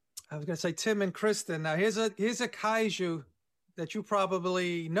 I was going to say Tim and Kristen. Now here's a kaiju that you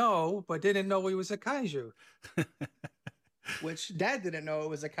probably know, but didn't know he was a kaiju. Which Dad didn't know it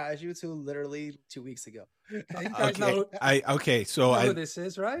was a kaiju until literally 2 weeks ago. You guys know who this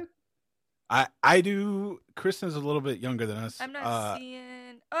is, right? I do. Kristen's a little bit younger than us. I'm not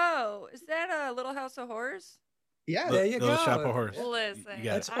seeing. Oh, is that a Little House of Horrors? Yeah, there you go. Shop of Horrors. Listen,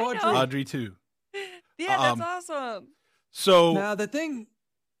 that's Audrey. Audrey too. Yeah, that's awesome. So now the thing,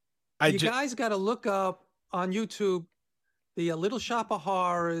 you guys got to look up on YouTube the Little Shop of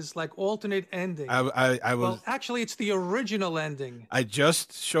Horrors, like alternate ending. Actually, it's the original ending. I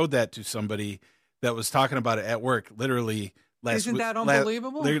just showed that to somebody that was talking about it at work, literally last week. Isn't that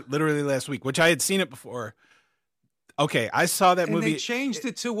unbelievable? Literally last week, which I had seen it before. Okay, I saw that movie. They changed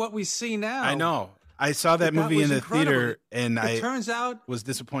it to what we see now. I know. I saw that movie in the theater, and turns out was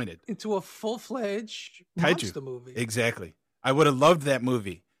disappointed. Into a full-fledged monster movie. Exactly. I would have loved that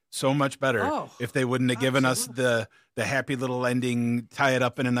movie so much better if they wouldn't have given us the happy little ending, tie it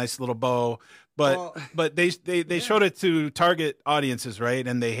up in a nice little bow. But they showed it to target audiences, right?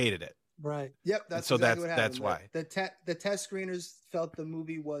 And they hated it. Right. Yep. That's so exactly what happened. That's why the test screeners felt the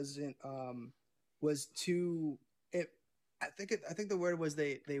movie was too. I think the word was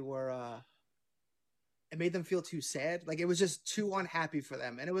they were it made them feel too sad. Like it was just too unhappy for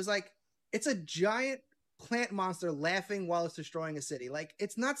them. And it was like it's a giant plant monster laughing while it's destroying a city. Like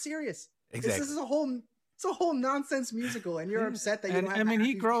it's not serious. Exactly. This is a whole nonsense musical, and you're upset that you. And don't have I mean, he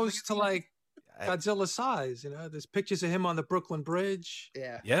happy grows feelings. to like Godzilla size. There's pictures of him on the Brooklyn Bridge.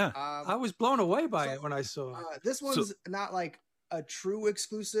 Yeah. I was blown away by it when I saw it. This one's not like a true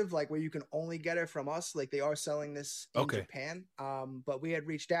exclusive, like where you can only get it from us. Like they are selling this in Japan. But we had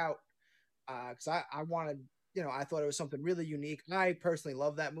reached out because I wanted, I thought it was something really unique. I personally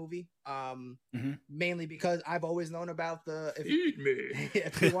love that movie, mainly because I've always known about Feed me.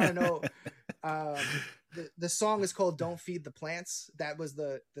 If you want to know, the song is called "Don't Feed the Plants." That was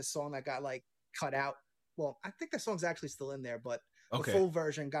the song that got like cut out. Well, I think the song's actually still in there, but the full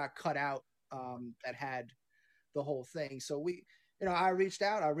version got cut out. That had the whole thing. So we, I reached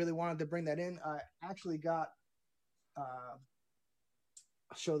out. I really wanted to bring that in. I actually got.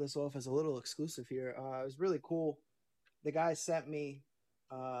 I'll show this off as a little exclusive here. It was really cool. The guy sent me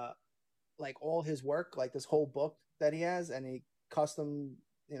like all his work, like this whole book that he has, and he custom,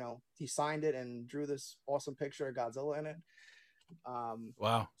 he signed it and drew this awesome picture of Godzilla in it.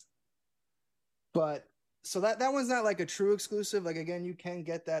 Wow. But so that one's not like a true exclusive. Like again, you can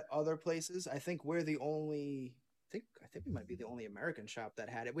get that other places. I think we're the only. I think we might be the only American shop that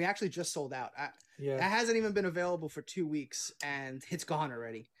had it. We actually just sold out. It hasn't even been available for 2 weeks, and it's gone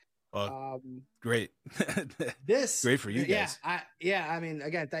already. Great. This great for you guys. I mean,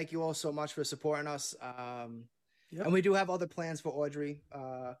 again, thank you all so much for supporting us. And we do have other plans for Audrey.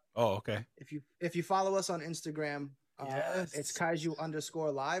 Okay. If you follow us on Instagram, it's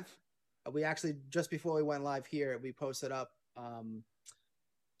Kaiju_live. We actually, just before we went live here, we posted up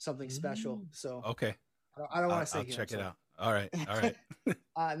something special. So okay. I don't want to say I'll check it out. All right.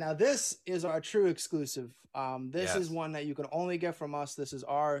 Now this is our true exclusive. This is one that you can only get from us. This is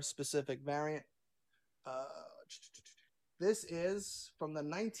our specific variant. This is from the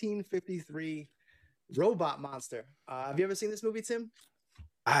 1953 Robot Monster. Have you ever seen this movie, Tim?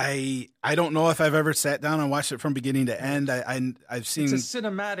 I don't know if I've ever sat down and watched it from beginning to end. I've seen it's a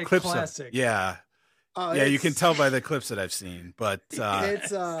cinematic clips classic. You can tell by the clips that I've seen, but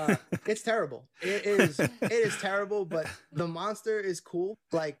it's terrible. It is terrible, but the monster is cool.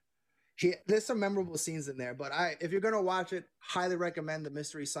 Like there's some memorable scenes in there, but if you're gonna watch it, highly recommend the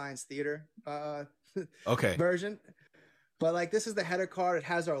Mystery Science Theater version. But like this is the header card. It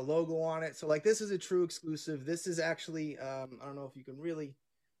has our logo on it, so like this is a true exclusive. This is actually I don't know if you can really.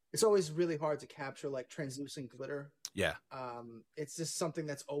 It's always really hard to capture like translucent glitter. Yeah. It's just something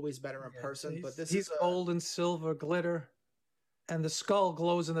that's always better in person. But this is gold and silver glitter, and the skull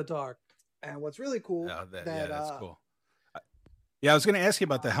glows in the dark. And what's really cool that's cool. I was going to ask you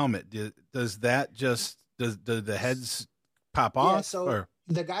about the helmet. Does that does the heads pop off? So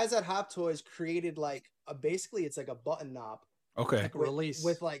the guys at Hop Toys created like basically it's like a button knob. Okay. Like a release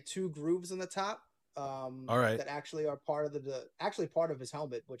with like 2 grooves in the top. All right. That actually are part of part of his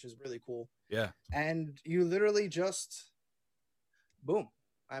helmet, which is really cool. Yeah. And you literally just boom.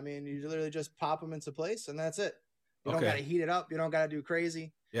 I mean, you literally just pop them into place and that's it. You don't got to heat it up. You don't got to do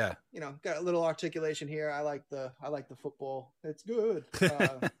crazy. Yeah. Got a little articulation here. I like the football. It's good.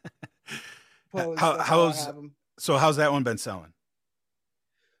 How's that one been selling?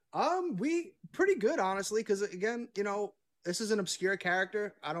 We pretty good, honestly, because again, this is an obscure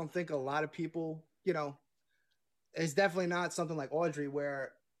character. I don't think a lot of people, it's definitely not something like Audrey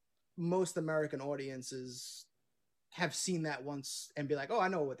where most American audiences have seen that once and be like, oh, I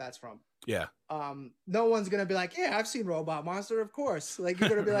know what that's from. Yeah. No one's going to be like, yeah, I've seen Robot Monster, of course. Like you're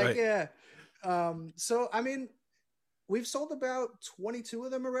going to be like, yeah. So, I mean, we've sold about 22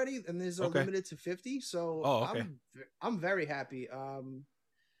 of them already and these are limited to 50. So I'm very happy.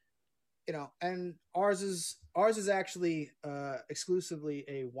 And ours is actually exclusively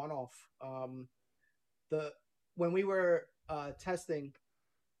a one-off. When we were testing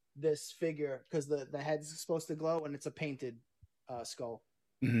this figure, because the head's supposed to glow and it's a painted skull.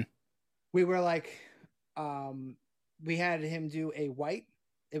 Mm-hmm. We were like, we had him do a white.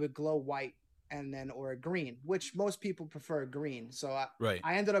 It would glow white, and then or a green, which most people prefer green. So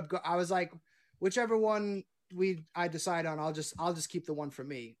I ended up. I was like, whichever one I decide on, I'll just keep the one for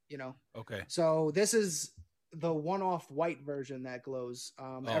me. Okay. So this is the one-off white version that glows.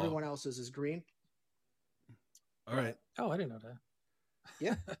 Everyone else's is green. All right. Oh, I didn't know that.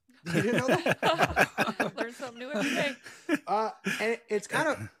 Yeah, you didn't know that. Learn something new every day. And it's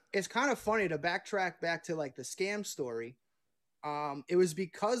kind of funny to backtrack back to like the scam story. It was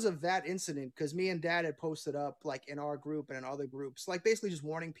because of that incident, because me and Dad had posted up like in our group and in other groups, like basically just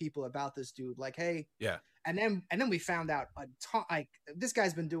warning people about this dude. Like, hey, And then we found out a ton. Like this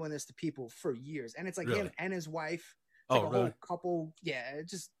guy's been doing this to people for years, and it's like Really? him and his wife. Oh, Like a really? whole couple. Yeah,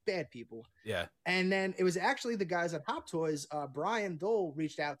 just bad people. Yeah. And then it was actually the guys at Hop Toys. Brian Dole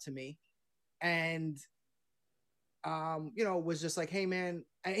reached out to me, and was just like, hey man,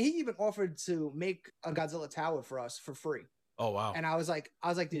 and he even offered to make a Godzilla tower for us for free. Oh, wow. And I was like,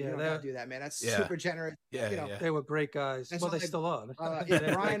 dude, you don't gotta do that, man. That's super generous. Yeah, yeah. They were great guys. Well, they still are.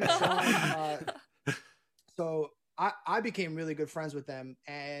 Brian and Sean. So I became really good friends with them,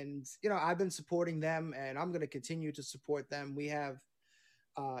 and I've been supporting them, and I'm going to continue to support them. We have,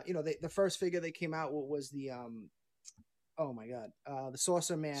 the first figure they came out with was the oh my god, the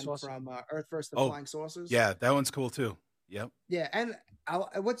Saucer Man from Earth vs. the Flying Saucers. Yeah, that one's cool too. Yep. Yeah, and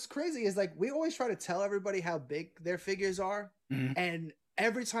what's crazy is like we always try to tell everybody how big their figures are, and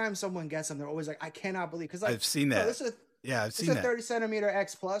every time someone gets them, they're always like, "I cannot believe," because I've seen that. I've seen that. It's a 30 centimeter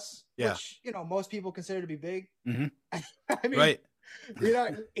X plus, which most people consider to be big. Mm-hmm. I mean, right.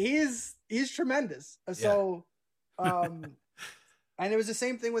 He's tremendous. So, and it was the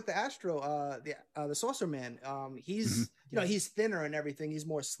same thing with the Astro, the Saucer Man. He's he's thinner and everything. He's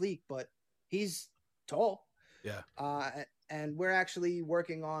more sleek, but he's tall. Yeah. And we're actually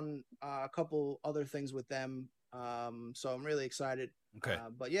working on a couple other things with them. So I'm really excited. Okay.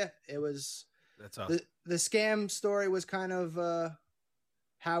 But yeah, it was. That's awesome. The scam story was kind of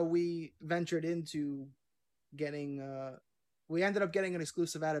how we ventured into getting. We ended up getting an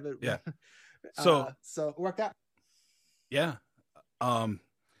exclusive out of it. Yeah. So it worked out. Yeah. All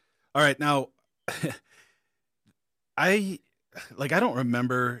right. Now, I don't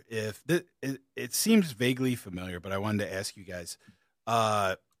remember if it seems vaguely familiar, but I wanted to ask you guys.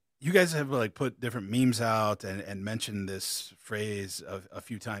 You guys have put different memes out and mentioned this phrase a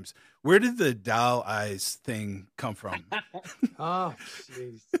few times. Where did the doll eyes thing come from? Oh,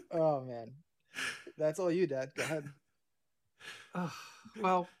 jeez. Oh man, that's all you, Dad. Go ahead.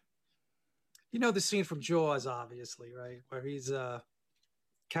 Well, the scene from Jaws, obviously, right? Where he's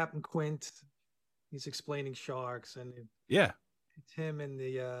Captain Quint. He's explaining sharks, and it's him and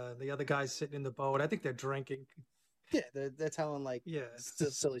the other guys sitting in the boat. I think they're drinking. Yeah, they're telling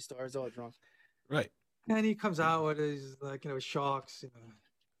silly stories, all drunk. Right. And he comes out with his sharks.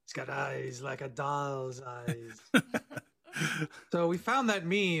 He's got eyes like a doll's eyes. So we found that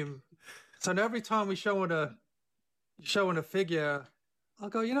meme. So every time we showing a figure, I'll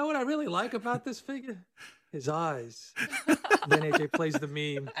go, you know what I really like about this figure? His eyes. Then AJ plays the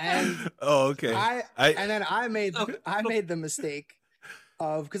meme. And okay. I made the mistake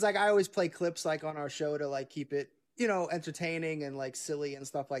of, because I always play clips on our show to keep it entertaining and silly and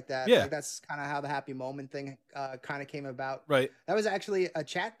stuff like that. Yeah. That's kind of how the happy moment thing kind of came about. Right. That was actually a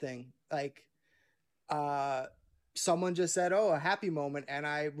chat thing. Someone just said, "Oh, a happy moment," and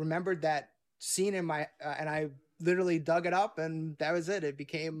I remembered that scene in my and I literally dug it up, and that was it. It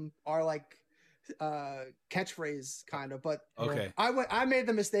became our catchphrase kind of. But okay, I made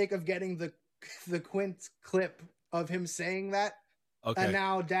the mistake of getting the Quint clip of him saying that. Okay. And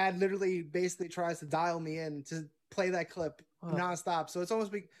now Dad literally basically tries to dial me in to play that clip nonstop. So it's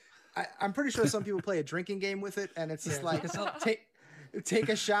almost I'm pretty sure some people play a drinking game with it, and it's just take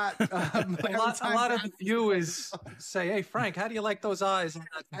a shot. A lot of the viewers say, "Hey Frank, how do you like those eyes?"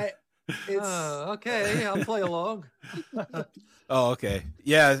 Okay, I'll play along. Oh, okay.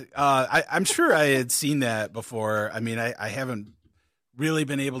 Yeah, I'm sure I had seen that before. I mean, I haven't really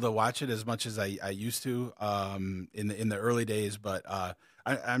been able to watch it as much as I used to in the early days, but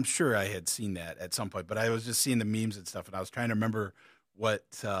I'm sure I had seen that at some point. But I was just seeing the memes and stuff, and I was trying to remember where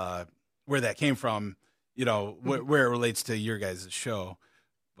that came from, where it relates to your guys' show.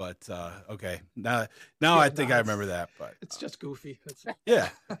 But okay, now I think I remember that. But it's just goofy. Yeah.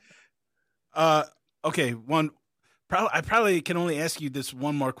 Okay. I probably can only ask you this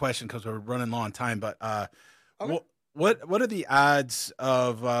one more question because we're running low on time. But okay. What are the odds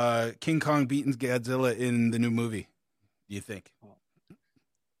of King Kong beating Godzilla in the new movie? Do you think?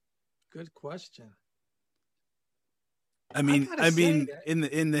 Good question. I mean,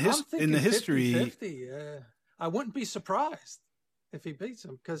 in the history, 50-50. I wouldn't be surprised if he beats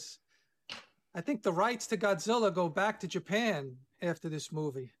him, because I think the rights to Godzilla go back to Japan after this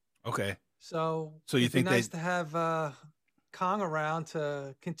movie. Okay. So you think nice to have Kong around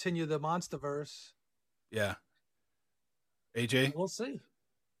to continue the MonsterVerse? Yeah. AJ, we'll see.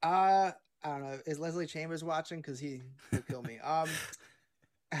 I don't know. Is Leslie Chambers watching? Because he'll kill me.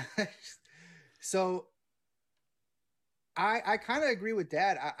 So I kind of agree with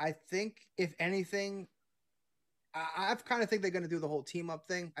Dad. I think if anything, I kind of think they're going to do the whole team up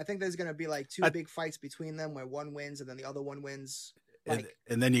thing. I think there's going to be two big fights between them where one wins and then the other one wins.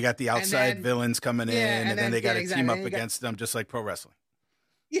 and then you got the outside villains coming in, and then they got to team up against them, just like pro wrestling.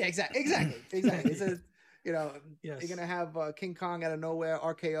 Yeah, exactly. It's a, yes. You're gonna have King Kong out of nowhere,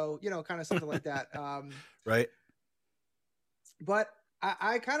 RKO, kind of something like that. Right. But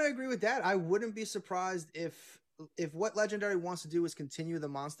I kind of agree with that. I wouldn't be surprised if what Legendary wants to do is continue the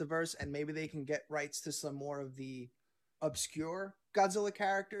MonsterVerse, and maybe they can get rights to some more of the obscure Godzilla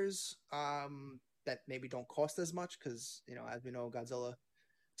characters that maybe don't cost as much, because as we know, Godzilla,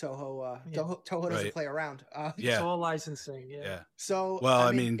 Toho doesn't play around. It's all licensing. Yeah. So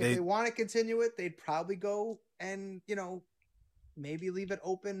I mean, if they want to continue it, they'd probably go and maybe leave it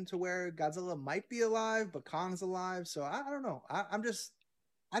open to where Godzilla might be alive, but Kong's alive. So I don't know. I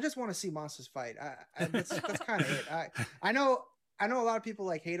just want to see monsters fight. That's kind of it. I know a lot of people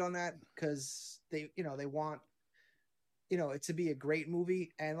hate on that because they want it to be a great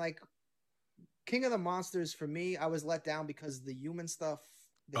movie, and King of the Monsters, for me, I was let down because the human stuff,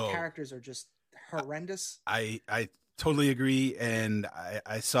 the characters are just horrendous. I totally agree, and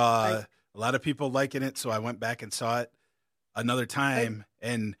I saw a lot of people liking it, so I went back and saw it another time,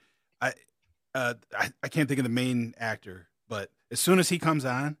 and I can't think of the main actor, but as soon as he comes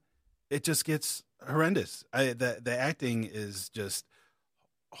on, it just gets horrendous. The acting is just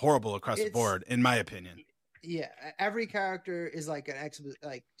horrible across the board, in my opinion. Yeah, every character is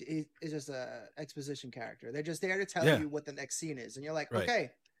is just a exposition character. They're just there to tell you what the next scene is, and you're like,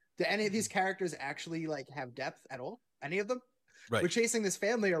 okay, do any of these characters actually have depth at all? Any of them? Right. We're chasing this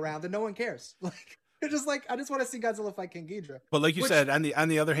family around, and no one cares. They're just I just want to see Godzilla fight King Ghidorah. But like you said, on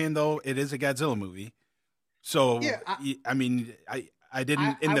the other hand, though, it is a Godzilla movie, so I mean, I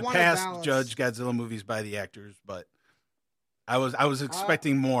didn't in the past judge Godzilla movies by the actors, but I was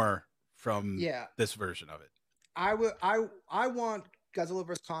expecting more from this version of it. I want Godzilla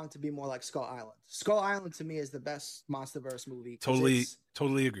vs. Kong to be more like Skull Island. Skull Island to me is the best MonsterVerse movie. Totally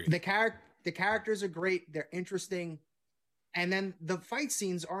agree. The characters are great. They're interesting. And then the fight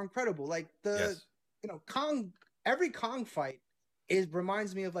scenes are incredible. Kong, every Kong fight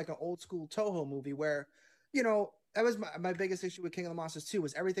reminds me of an old school Toho movie where, that was my biggest issue with King of the Monsters 2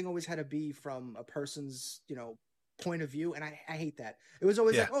 was everything always had to be from a person's, point of view, and I hate that. It was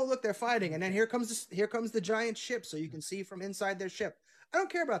always oh look, they're fighting, and then here comes the giant ship, so you can see from inside their ship. I don't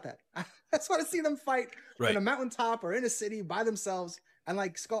care about that. I just want to see them fight in a mountaintop or in a city by themselves. And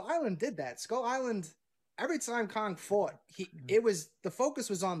Skull Island did that. Skull Island, every time Kong fought, the focus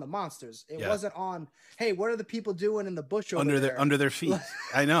was on the monsters. It wasn't on, hey, what are the people doing in the bush over there? Under their feet.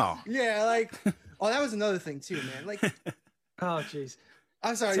 I know. Yeah, oh, that was another thing too, man. Oh, jeez.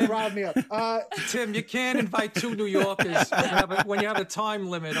 I'm sorry, you riled me up. Tim, you can't invite two New Yorkers when you have a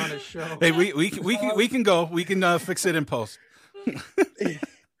time limit on a show. Hey, we can go. We can fix it in post.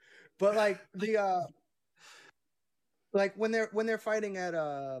 But when they're fighting at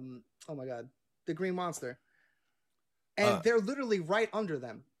oh my god, the Green Monster, and they're literally right under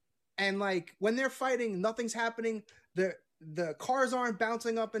them, and when they're fighting, nothing's happening. The cars aren't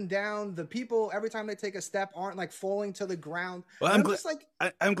bouncing up and down. The people, every time they take a step, aren't falling to the ground. Well, I'm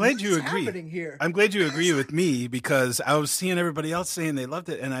glad you agree. Here? I'm glad you agree with me because I was seeing everybody else saying they loved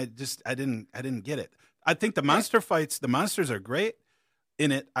it, and I didn't get it. I think the monster fights, the monsters are great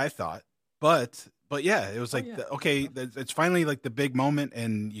in it. I thought, but yeah, it was it's finally the big moment,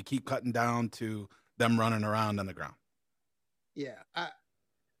 and you keep cutting down to them running around on the ground. Yeah,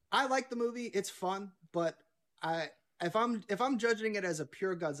 I like the movie. It's fun, but if I'm judging it as a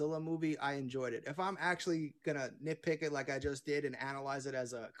pure Godzilla movie, I enjoyed it. If I'm actually gonna nitpick it like I just did and analyze it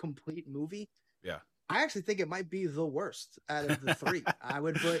as a complete movie, I actually think it might be the worst out of the three. I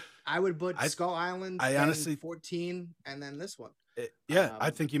would put Skull Island, I honestly 14, and then this one.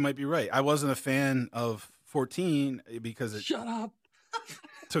 I think you might be right. I wasn't a fan of 14 because it shut up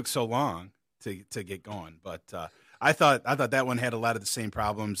took so long to get going. But I thought that one had a lot of the same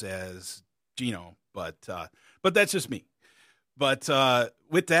problems as Gino, but that's just me. But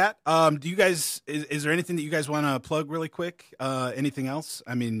with that, do you guys is there anything that you guys want to plug really quick? Anything else?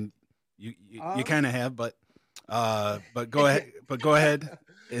 I mean, you kind of have, but go ahead. But go ahead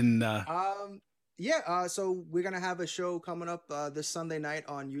and so we're gonna have a show coming up this Sunday night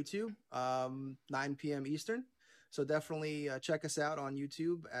on YouTube, 9 p.m. Eastern. So definitely check us out on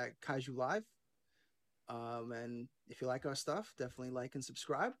YouTube at Kaiju Live. And if you like our stuff, definitely like and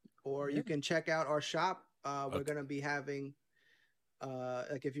subscribe. Or you can check out our shop. We're going to be having,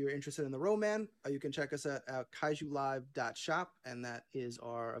 if you're interested in the Roman, you can check us at kaijulive.shop, and that is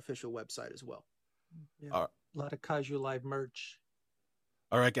our official website as well. Yeah, a lot of Kaiju Live merch.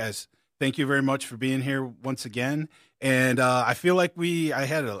 All right, guys. Thank you very much for being here once again. And I feel like I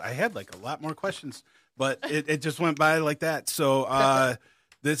had a lot more questions but it just went by like that. So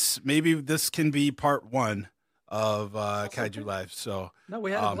this can be part 1 of Kaiju Live. So No,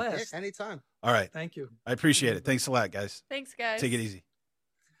 we had a blast. Anytime. all right, Thank you. I appreciate it. Thanks a lot, guys. Thanks, guys. Take it easy.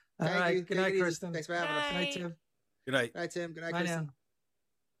 All Thank right. you. Good Take night, it easy. Kristen. Thanks for having us. Good night, Tim. Good night. Good night, Tim. Good night, Bye Kristen. now.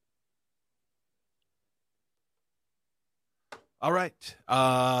 All right.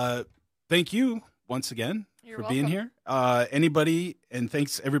 Thank you once again You're for being welcome. here. Anybody, and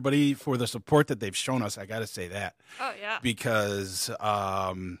thanks everybody for the support that they've shown us. I got to say that Oh, yeah. because,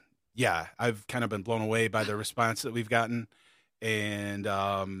 I've kind of been blown away by the response that we've gotten. And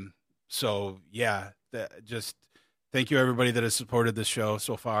just thank you everybody that has supported this show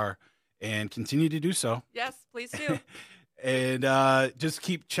so far and continue to do so. Yes, please do. And just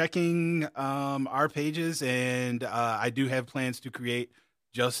keep checking our pages. And I do have plans to create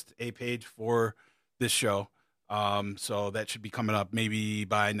just a page for this show. So that should be coming up maybe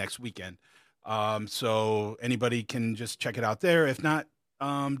by next weekend. So anybody can just check it out there. If not,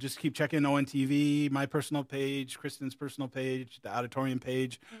 just keep checking ONTV, my personal page, Kristen's personal page, the auditorium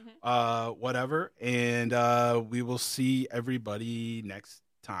page, whatever. And we will see everybody next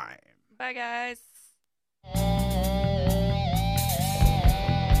time. Bye, guys.